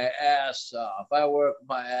work my ass off. I work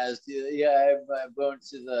my ass to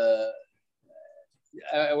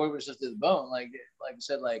I work myself to the bone. Like I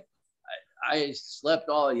said, like I slept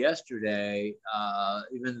all yesterday,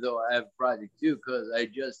 even though I have project 2, because I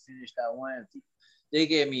just finished that one. They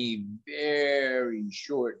gave me very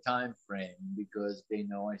short time frame because they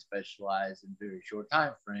know I specialize in very short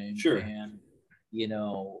time frame. Sure. And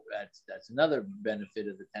that's another benefit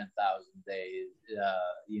of the 10,000 days,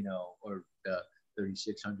 or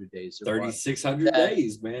 3,600 days. 3,600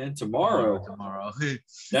 days, man. Tomorrow.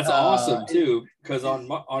 That's awesome too, because on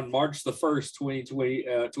March the 1st,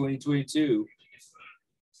 2022,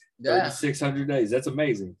 3,600 days. That's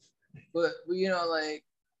amazing. But like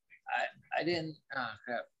I didn't. Oh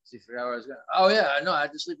crap! See, forgot where I was going. Oh yeah, no, I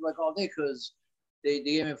had to sleep like all day because they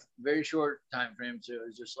gave me a very short time frame. So it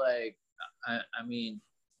was just like, I mean,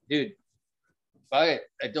 dude, I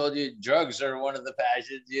told you drugs are one of the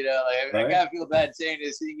passions. Right? I gotta feel bad saying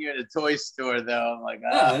this, seeing you in a toy store though. I'm like,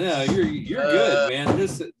 no, you're good, man.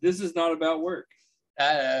 This is not about work.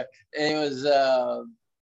 It was.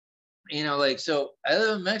 So I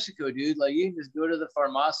live in Mexico, dude. Like, you can just go to the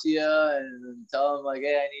farmacia and tell them, like,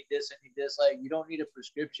 hey, I need this. Like, you don't need a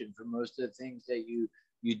prescription for most of the things that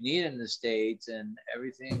you'd need in the States, and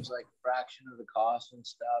everything's like a fraction of the cost and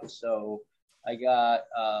stuff. So I got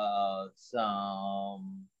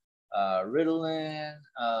some Ritalin,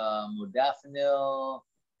 modafinil,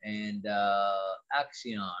 and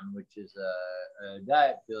Axion, which is a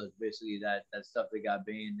diet pill. Is basically that stuff that got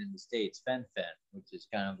banned in the States, fen, which is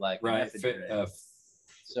kind of like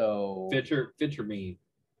Phentermine.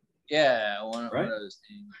 Yeah, one of those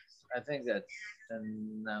things. I think that's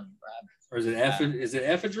or is it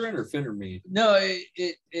ephedrine or phentermine? No,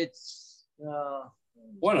 it's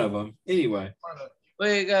one of them. Anyway, but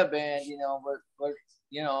it got banned, but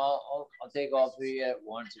I'll take all 3 at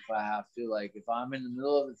once if I have to. Like, if I'm in the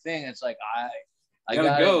middle of a thing, it's like I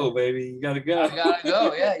gotta go, baby. You gotta go. I gotta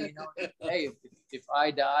go. Yeah, hey, if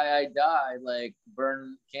I die, I die. Like,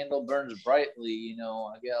 candle burns brightly.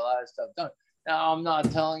 I get a lot of stuff done. Now, I'm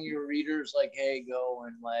not telling your readers like, hey, go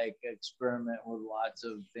and like experiment with lots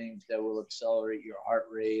of things that will accelerate your heart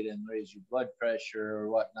rate and raise your blood pressure or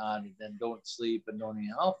whatnot, and then don't sleep and don't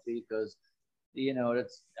eat healthy, because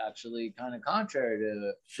that's actually kind of contrary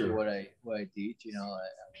to what I teach.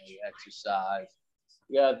 I exercise.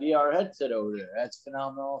 Yeah, VR headset over there. That's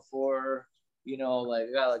phenomenal for, like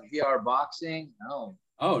VR boxing. Oh,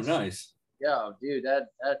 nice. Yeah, dude, that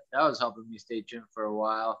was helping me stay trim for a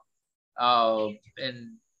while.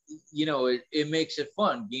 And it makes it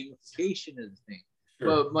fun. Gamification is the thing. Sure.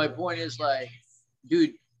 But my point is, like,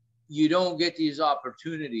 dude, you don't get these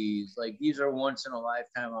opportunities. Like these are once in a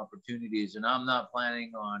lifetime opportunities, and I'm not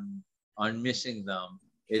planning on missing them.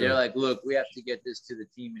 Sure. They're like, look, we have to get this to the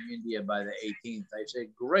team in India by the 18th. I said,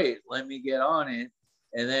 great, let me get on it.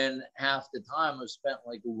 And then half the time was spent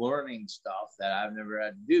like learning stuff that I've never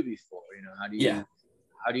had to do before. You know,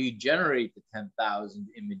 how do you generate the 10,000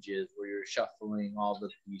 images where you're shuffling all the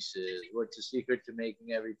pieces? What's the secret to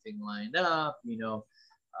making everything line up? You know,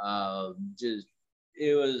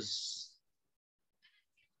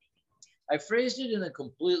 I phrased it in a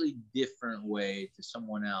completely different way to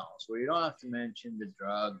someone else, where you don't have to mention the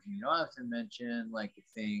drugs, you don't have to mention like the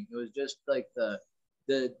thing. It was just like the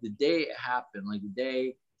day it happened, like the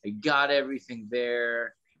day I got everything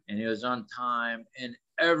there and it was on time, and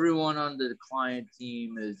everyone on the client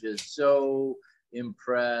team is just so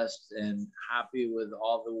impressed and happy with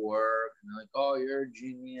all the work, and they're like, oh, you're a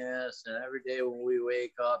genius, and every day when we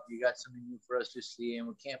wake up you got something new for us to see, and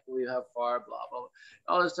we can't believe how far, blah blah blah,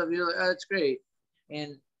 all this stuff. You're like, oh, that's great.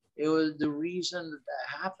 And it was the reason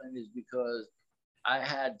that happened is because I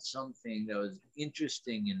had something that was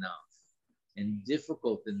interesting enough and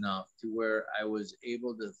difficult enough to where I was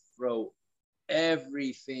able to throw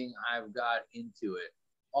everything I've got into it,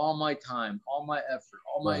 all my time, all my effort,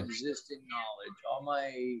 all my existing knowledge, all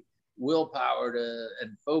my willpower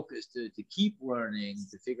and focus to keep learning,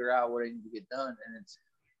 to figure out what I need to get done.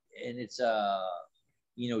 And it's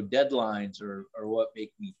you know, deadlines are what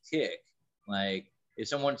make me tick. Like if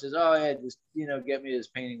someone says, oh yeah, just, you know, get me this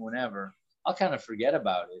painting whenever, I'll kind of forget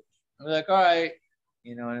about it. I'll be like, all right,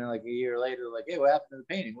 you know, and then like a year later, like, hey, what happened to the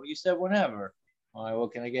painting? Well, you said whenever. All right,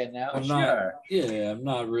 what can I get now? I'm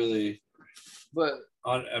not really. But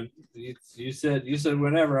you said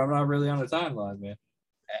whenever. I'm not really on a timeline, man.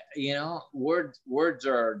 You know, words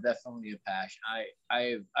are definitely a passion.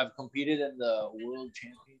 I've competed in the world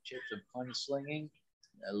championships of punch slinging.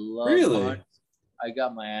 I love punch. I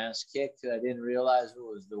got my ass kicked. I didn't realize it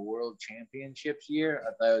was the world championships year.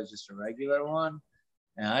 I thought it was just a regular one.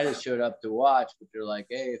 And I just showed up to watch, but they're like,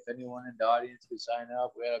 hey, if anyone in the audience could sign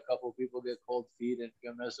up, we had a couple of people get cold feet and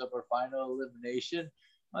gonna mess up our final elimination.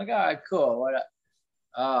 I'm like, all right, cool. It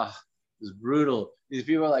was brutal. These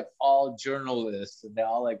people are like all journalists, and they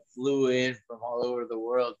all like flew in from all over the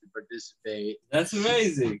world to participate. That's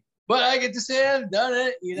amazing. But I get to say I've done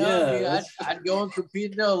it. You know, yeah, I mean, I'd go and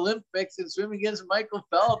compete in the Olympics and swim against Michael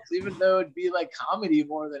Phelps, even though it'd be like comedy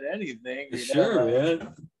more than anything. You know?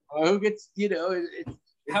 Man. Or who gets, you know,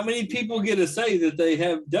 how many people get to say that they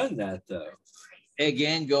have done that though?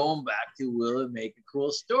 Again, going back to will it make a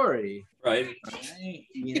cool story, right?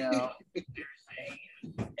 You know,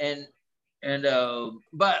 and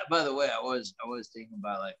but by the way, I was thinking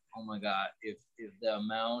about like, oh my God, if the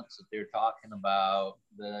amounts that they're talking about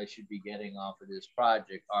that I should be getting off of this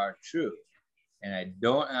project are true, and I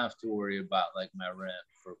don't have to worry about like my rent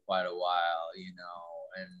for quite a while, you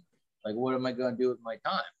know, and like what am I going to do with my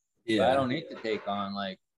time? Yeah, I don't need to take on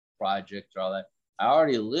like projects or all that. I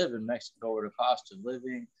already live in Mexico where the cost of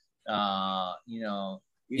living, you know,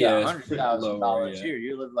 you got $100,000 here.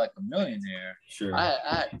 You live like a millionaire. Sure.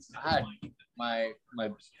 I had my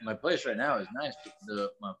place right now is nice.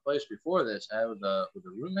 My place before this, I had with a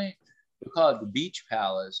roommate. We call it the Beach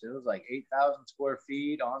Palace. It was like 8,000 square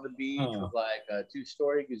feet on the beach with like a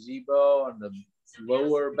 2-story gazebo and the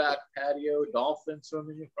lower back patio, dolphins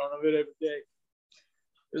swimming in front of it every day.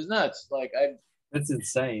 It was nuts. Like that's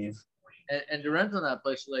insane. And the rent on that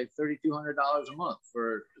place was like $3,200 a month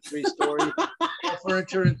for 3-story. All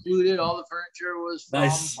furniture included. All the furniture was from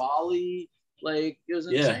Bali. Like it was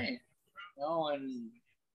insane. You know,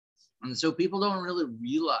 and so people don't really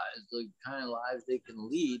realize the kind of lives they can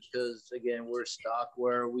lead because again, we're stuck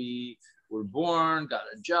where we were born, got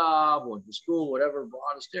a job, went to school, whatever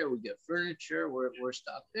brought us there. We get furniture. We're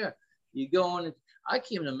stuck there. You go in. I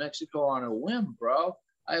came to Mexico on a whim, bro.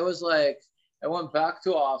 I was like, I went back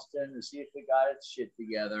to Austin to see if they got its shit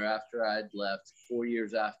together after I'd left, 4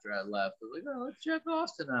 years after I left. I was like, oh, let's check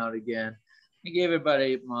Austin out again. I gave it about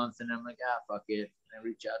 8 months, and I'm like, fuck it. And I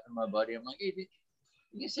reach out to my buddy. I'm like, hey,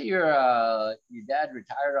 you say your dad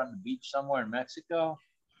retired on the beach somewhere in Mexico?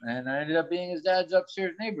 And I ended up being his dad's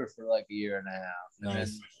upstairs neighbor for like a year and a half. Nice. And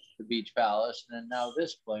then the Beach Palace, and then now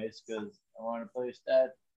this place because I want a place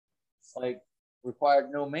that like required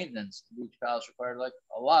no maintenance. The Beach Palace required like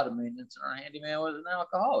a lot of maintenance, and our handyman was an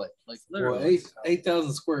alcoholic. Like literally, well,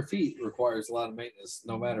 8,000 square feet requires a lot of maintenance,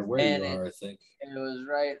 no matter where you are. I think it was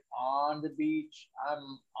right on the beach.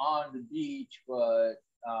 I'm on the beach, but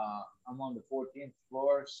I'm on the 14th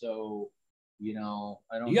floor, so you know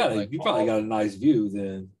I don't. You probably got a nice view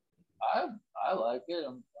then. I like it.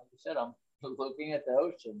 Like I said, I'm looking at the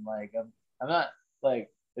ocean. Like I'm not like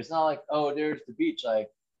It's not like, oh, there's the beach. Like,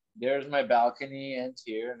 there's my balcony ends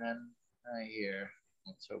here, and then here.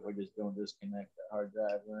 And so we're just don't disconnect the hard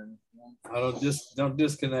drive or anything. I don't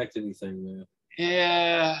disconnect anything, man.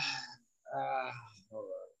 Yeah. Hold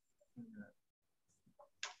on.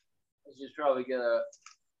 I just probably get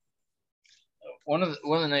one of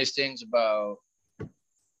the nice things about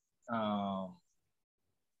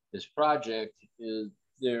this project is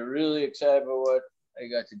they're really excited about what I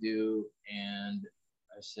got to do, and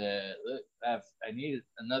I said, look, I need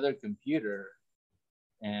another computer,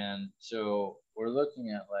 and so we're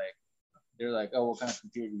looking at like, they're like, oh, what kind of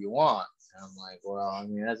computer do you want? And I'm like, well, I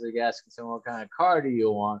mean, that's like asking someone what kind of car do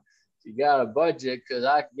you want. So you got a budget, because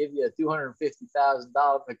I can give you a $250,000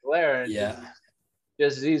 McLaren. Yeah.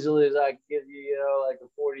 Just as easily as I can give you, you know, like a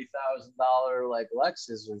 $40,000 like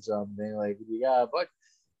Lexus or something. Like, if you got a budget.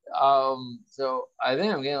 So I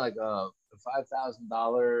think I'm getting like a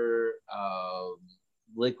 $5,000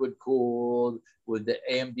 liquid cooled with the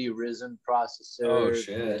AMD Ryzen processor, Oh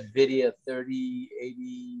shit! NVIDIA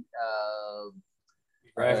 3080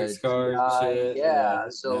 graphics card, shit. yeah.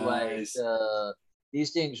 So nice. like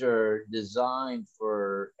these things are designed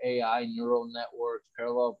for AI neural networks,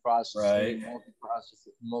 parallel processing,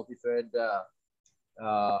 multi-thread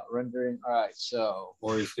rendering. All right, so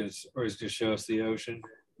Ori's gonna show us the ocean.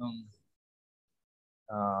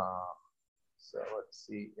 So let's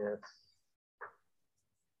see if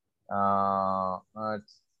oh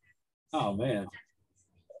man.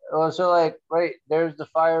 Oh, so like right there's the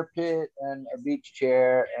fire pit and a beach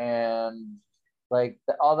chair, and like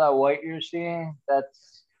all that white you're seeing,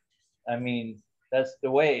 that's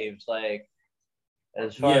the waves, like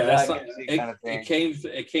as far as I can see, kind of thing.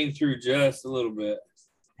 It came through just a little bit.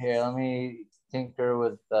 Here, let me tinker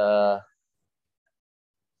with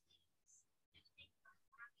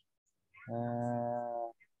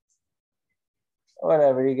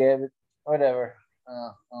whatever you gave it, whatever.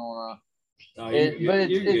 I don't know. No,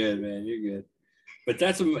 you're good, man. You're good. But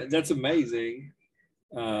that's amazing.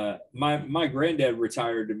 My granddad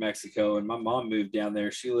retired to Mexico, and my mom moved down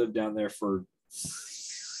there. She lived down there for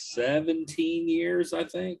 17 years, I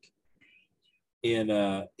think, in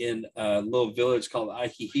a little village called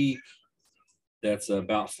Iquique. That's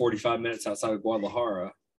about 45 minutes outside of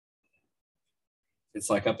Guadalajara. It's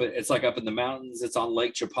like up in the mountains. It's on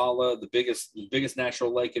Lake Chapala, the biggest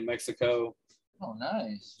natural lake in Mexico. Oh,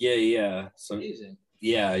 nice. Yeah. So amazing.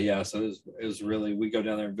 Yeah. So it was really, we go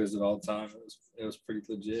down there and visit all the time. It was pretty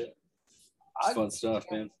legit. It's fun stuff,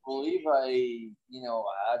 man. I believe I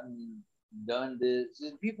hadn't done this.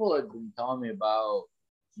 People have been telling me about,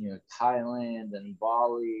 Thailand and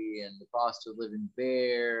Bali and the cost of living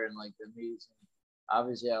there, and like the amazing.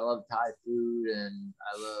 Obviously, I love Thai food, and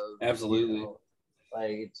I love absolutely.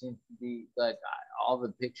 Like it seems to be like all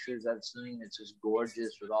the pictures I've seen. It's just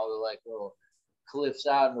gorgeous with all the like little cliffs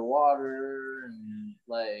out in the water, and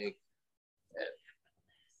like it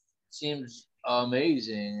seems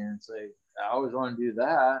amazing. And it's like I always want to do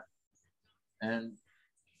that. And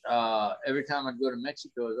every time I'd go to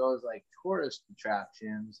Mexico, it was always like tourist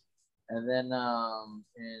attractions. And then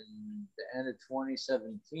in the end of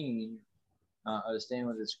 2017, I was staying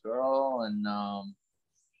with this girl, and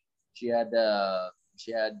she had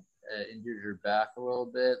injured her back a little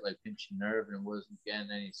bit, like pinched a nerve, and wasn't getting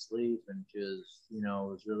any sleep, and she was,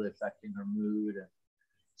 was really affecting her mood and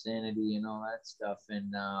sanity and all that stuff.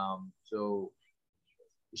 And so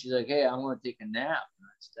she's like, "Hey, I'm going to take a nap."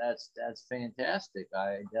 That's fantastic.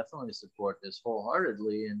 I definitely support this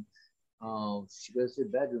wholeheartedly. And she goes to the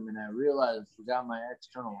bedroom, and I realized I forgot my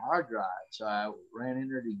external hard drive. So I ran in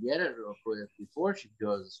there to get it real quick before she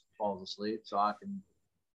falls asleep, so I can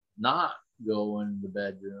not go in the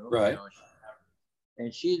bedroom. Right.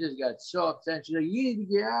 And she just got so upset. She's like, "You need to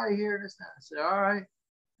get out of here." And I said, "All right."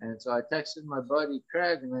 And so I texted my buddy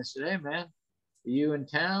Craig, and I said, "Hey, man, are you in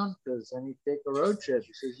town? Because I need to take a road trip."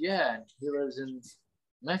 He says, "Yeah." And he lives in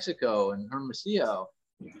Mexico, in Hermosillo.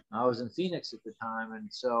 I was in Phoenix at the time.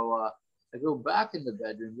 And so I go back in the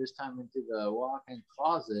bedroom, this time into the walk-in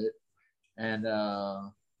closet. And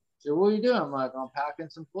so what are you doing? I'm like, "I'm packing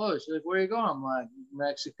some clothes." She's like, "Where are you going?" I'm like,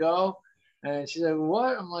 "Mexico." And she's like,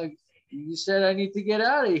 "What?" I'm like, "You said I need to get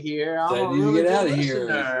out of here. I'm a really good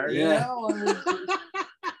listener." Yeah.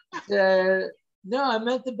 No, I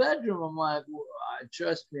meant the bedroom. I'm like,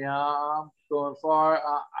 "Trust me, I'm going far.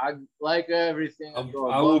 I like everything." I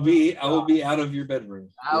will be out of your bedroom.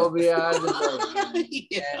 I will be out of the bedroom.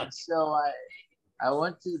 Yeah. And so I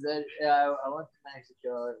went to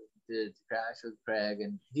Mexico to crash with Craig,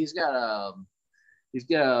 and he's got a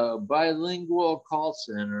bilingual call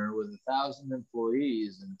center with 1,000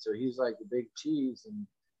 employees, and so he's like the big cheese. And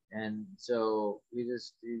And so he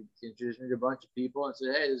introduced me to a bunch of people and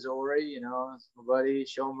said, "Hey, this is Ori, you know, it's my buddy,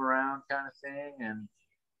 show him around," kind of thing. And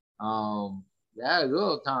yeah, a good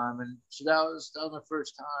old time. And so that was my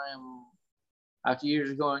first time after years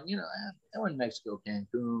of going, you know, I went to Mexico,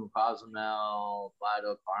 Cancun, Cozumel, Playa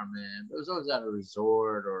del Carmen. It was always at a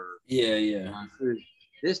resort or Yeah.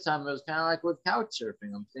 This time it was kind of like with couch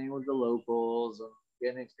surfing. I'm staying with the locals. I'm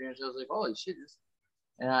getting experience. I was like, holy shit.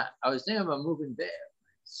 And I was thinking about moving there.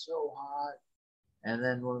 It's so hot. And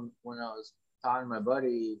then when I was talking to my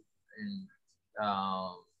buddy in,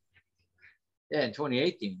 in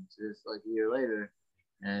 2018, so it's like a year later,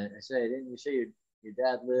 and I said, didn't you say your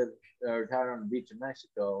dad lived or retired on the beach in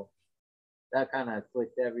Mexico? That kind of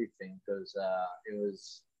clicked everything because it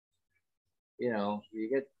was, you know, you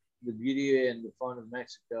get the beauty and the fun of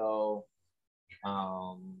Mexico,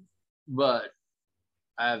 but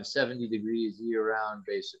I have 70 degrees year round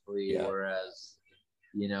basically, whereas,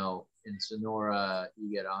 you know, in Sonora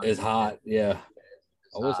you get on. It's hot, yeah.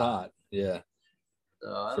 It's hot, yeah.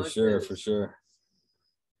 So for sure.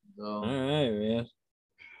 So, all right, man.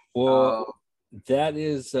 Well,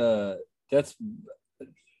 that's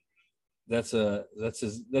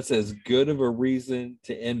as good of a reason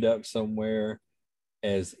to end up somewhere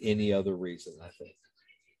as any other reason, I think.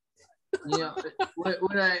 Yeah,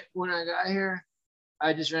 when I got here,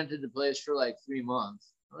 I just rented the place for like 3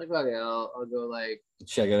 months. I'm like, okay, I'll go like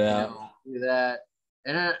check it out, do that,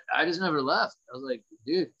 and I just never left. I was like,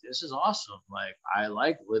 dude, this is awesome. Like, I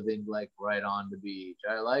like living like right on the beach.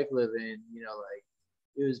 I like living, you know, like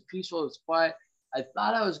it was peaceful, it was quiet. I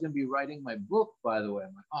thought I was gonna be writing my book, by the way.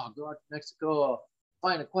 I'm like, oh, I'll go out to Mexico, I'll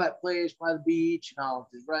find a quiet place by the beach, and I'll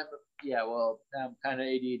just write. Yeah, well, I'm kind of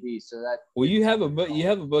ADD, so that. Well, you have a book. You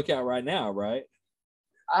have a book out right now, right?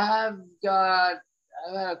 I've had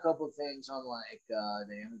a couple of things on like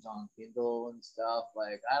the Amazon Kindle and stuff.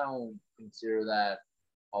 Like, I don't consider that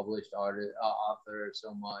published author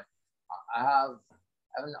so much. I have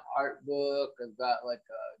an art book. I've got like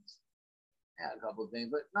a couple of things,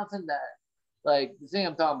 but nothing that, like, the thing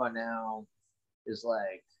I'm talking about now is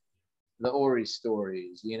like the Ori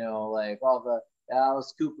stories, you know, like all the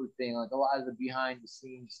Alice Cooper thing, like a lot of the behind the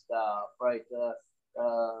scenes stuff, right?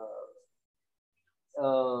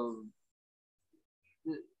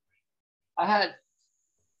 I had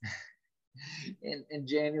in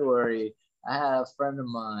January, I had a friend of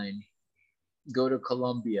mine go to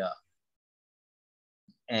Colombia,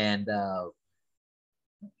 and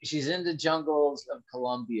she's in the jungles of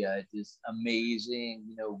Colombia. This amazing,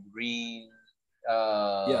 you know, green.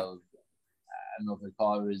 I don't know if they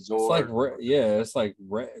call it a resort. It's like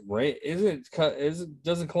rain.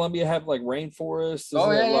 Doesn't Colombia have like rainforests?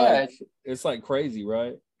 It's like crazy,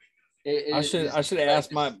 right? I should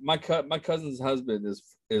ask my cousin's husband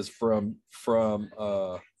is from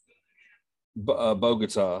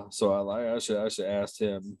Bogota, so I should ask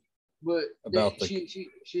him. But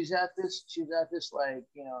she's at this like,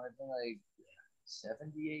 you know, I think like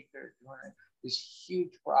 70 acre, this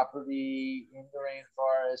huge property in the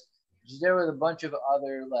rainforest. She's there with a bunch of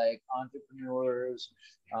other like entrepreneurs,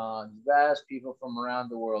 vast people from around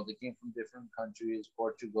the world. They came from different countries: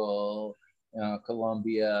 Portugal,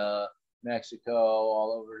 Colombia, Mexico,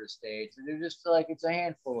 all over the States. And they're just like, it's a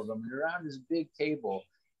handful of them. And around this big table.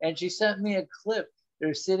 And she sent me a clip.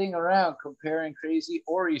 They're sitting around comparing crazy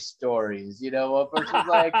Ori stories. You know, one person's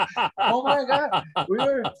like, "Oh my god, we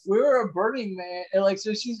were a Burning Man," and like,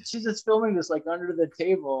 so she's just filming this like under the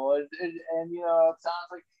table, and you know, it sounds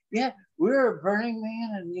like, yeah, we were a Burning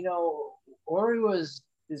Man, and you know, Ori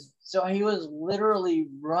so he was literally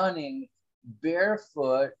running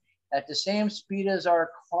barefoot at the same speed as our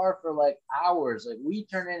car for like hours. Like, we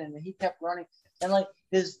turned in and he kept running. And like,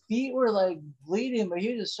 his feet were like bleeding, but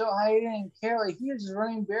he was just so high, he didn't care. Like, he was just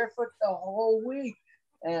running barefoot the whole week.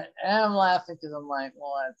 And I'm laughing because I'm like,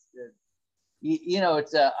 well, that's good. You know,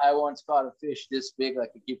 it's I once caught a fish this big,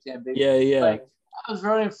 like it keeps getting big. Yeah. Like, I was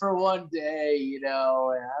running for one day, you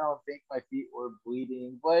know, and I don't think my feet were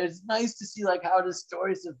bleeding. But it's nice to see like how the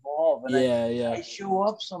stories evolve. And I show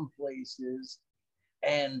up some places,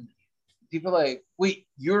 and people are like, wait,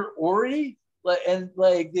 you're Ori? Like, and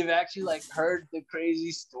like, they've actually like heard the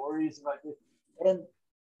crazy stories about it. And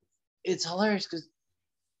it's hilarious because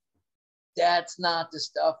that's not the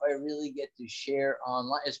stuff I really get to share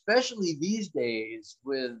online, especially these days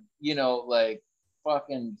with, you know, like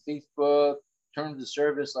fucking Facebook terms of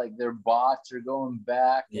service, like their bots are going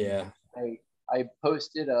back. Yeah. I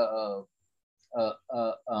posted a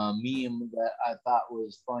meme that I thought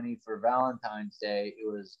was funny for Valentine's Day. It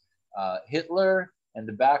was Hitler, and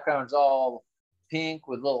the background's all pink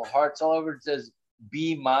with little hearts all over. It says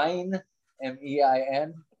 "Be mine,"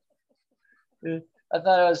 MEIN. I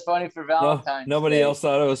thought it was funny for Valentine's Nobody Day. else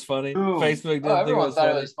thought it was funny. Boom. Facebook didn't think everyone it was thought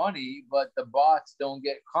funny. it was funny, but the bots don't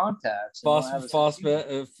get contacts. Facebook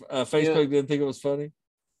didn't think it was funny.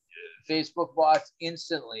 Facebook bots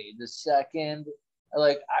instantly. The second,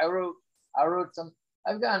 like I wrote some.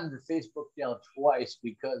 I've gotten to Facebook jail twice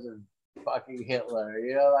because of fucking Hitler.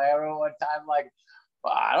 You know, like I wrote one time like,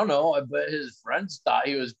 I don't know, but his friends thought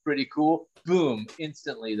he was pretty cool. Boom,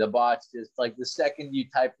 instantly the bots just like the second you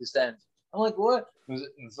type the sentence. I'm like, what?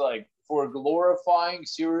 It's like for glorifying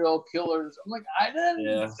serial killers. I'm like, I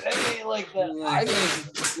didn't say like that.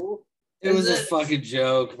 It was a fucking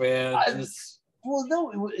joke, man. Well, no,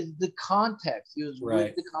 it was the context. It was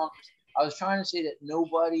with the context. I was trying to say that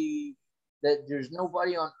there's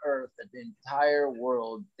nobody on earth that the entire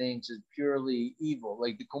world thinks is purely evil.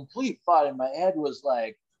 Like the complete thought in my head was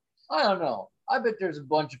like, I don't know. I bet there's a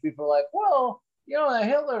bunch of people like, well, you know, the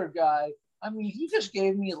Hitler guy, I mean, he just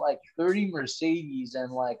gave me like 30 Mercedes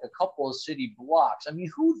and like a couple of city blocks. I mean,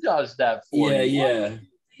 who does that for you? Yeah.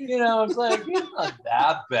 You know, it's like, he's not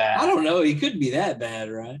that bad. I don't know. He couldn't be that bad,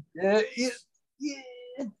 right? Yeah.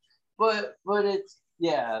 But it's,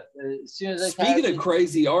 as soon as I Speaking of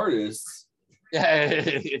crazy artists,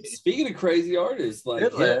 Speaking of crazy artists, like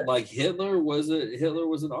Hitler was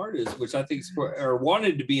an artist, which I think or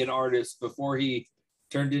wanted to be an artist before he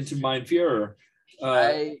turned into Mein Führer.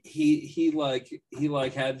 He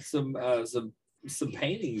had some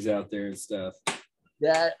paintings out there and stuff.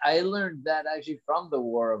 That I learned that actually from the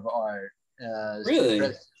War of Art. Really?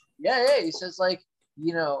 He says like,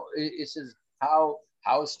 you know, it says how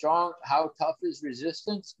strong, how tough is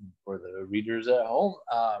resistance? For the readers at home,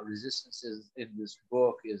 resistance is in this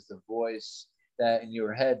book is the voice that in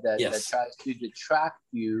your head that tries to detract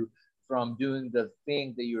you from doing the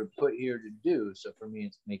thing that you're put here to do. So for me,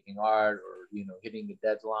 it's making art or, you know, hitting a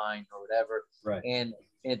deadline or whatever. Right. And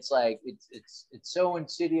it's like, it's so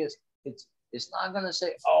insidious. It's not going to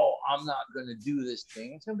say, oh, I'm not going to do this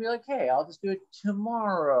thing. It's going to be like, hey, I'll just do it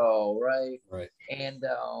tomorrow. Right. Right. And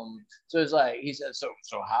so it's like, he said, so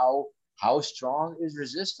how strong is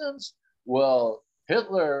resistance? Well,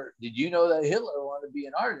 Hitler, did you know that Hitler wanted to be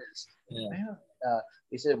an artist? Yeah.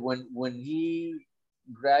 He said when he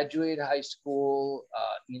graduated high school,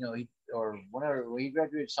 when he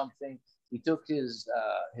graduated something, he took his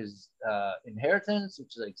inheritance,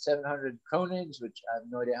 which is like 700 Königs, which I have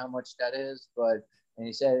no idea how much that is, and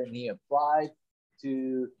he said, and he applied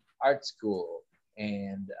to art school,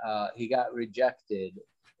 and he got rejected.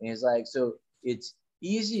 And he's like, so it's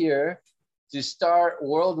easier to start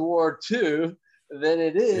World War II than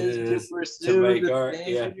it is to pursue the art,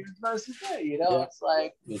 thing that you're supposed to do. You know, it's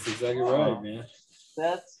like that's exactly right, man.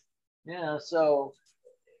 That's so.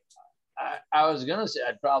 I was gonna say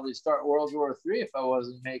I'd probably start World War III if I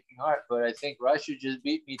wasn't making art, but I think Russia just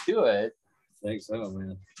beat me to it. I think so,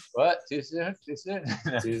 man. What? Too soon? Too soon?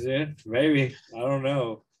 Maybe. I don't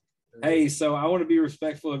know. Hey, so I want to be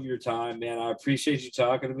respectful of your time, man. I appreciate you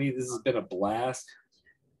talking to me. This has been a blast.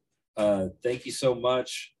 Thank you so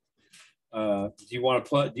much. Do you want to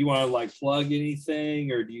plug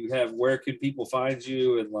anything, or do you have, where can people find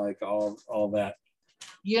you and like all that?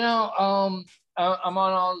 You know, I'm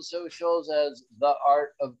on all the socials as The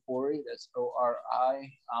Art of Ori. That's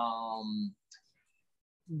ORI.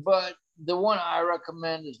 But the one I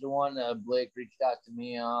recommend is the one that Blake reached out to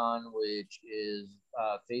me on, which is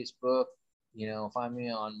Facebook. You know, find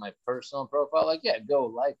me on my personal profile. Like, go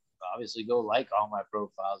like all my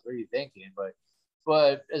profiles. What are you thinking?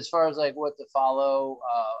 But as far as like what to follow,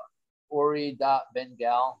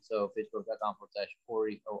 Ori.Bengal. So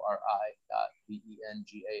facebook.com/Ori,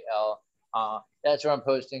 ORI.BENGAL. That's where I'm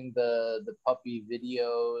posting the puppy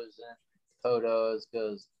videos and photos,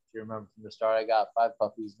 because if you remember from the start, I got 5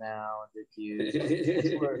 puppies now, and they're cute.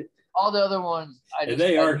 All the other ones,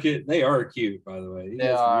 they are cute. They are cute, by the way.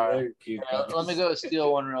 They're cute. Let me go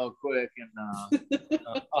steal one real quick, and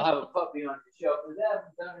I'll have a puppy on the show. Because I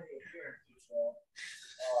haven't done any appearances. So.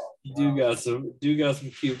 You got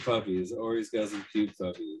some cute puppies. Ori's got some cute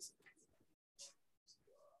puppies.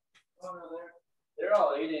 Oh, no, they're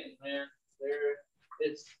all eating, man.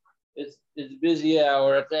 It's busy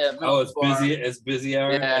hour at that. It's busy. It's busy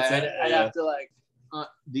hour. Yeah, I'd have to like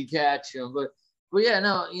detach them, but yeah,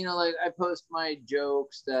 no, you know, like I post my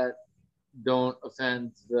jokes that don't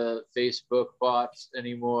offend the Facebook bots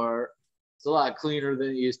anymore. It's a lot cleaner than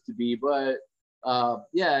it used to be, but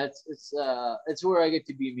it's where I get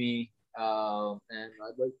to be me, and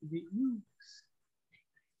I'd like to be you.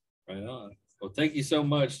 Right on. Well, thank you so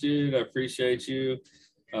much, dude. I appreciate you.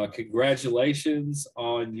 Congratulations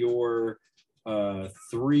on your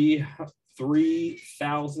 3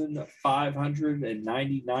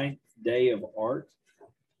 3,599th day of art.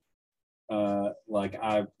 Like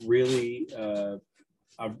I really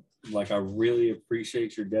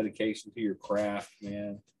appreciate your dedication to your craft,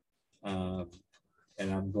 man. And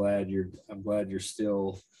I'm glad you're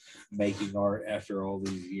still making art after all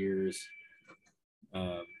these years.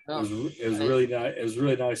 It was really nice. It was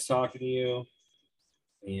really nice talking to you.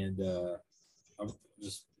 And I'm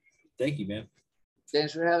just thank you, man.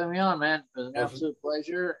 Thanks for having me on, man. It was an absolute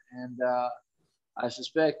pleasure. And I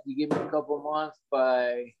suspect you give me a couple months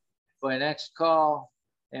by next call,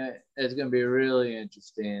 and it's going to be really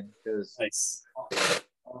interesting because nice.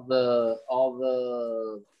 all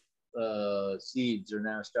the seeds are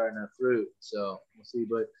now starting to fruit. So we'll see.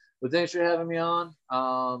 But thanks for having me on.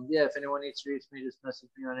 Yeah, if anyone needs to reach me, just message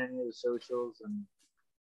me on any of the socials, and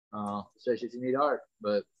especially if you need art.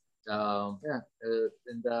 But and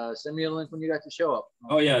send me a link when you got to show up.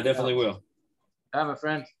 Oh yeah, definitely will. All right, my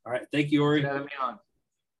friend. All right, thank you, Ori. Thanks for having me on.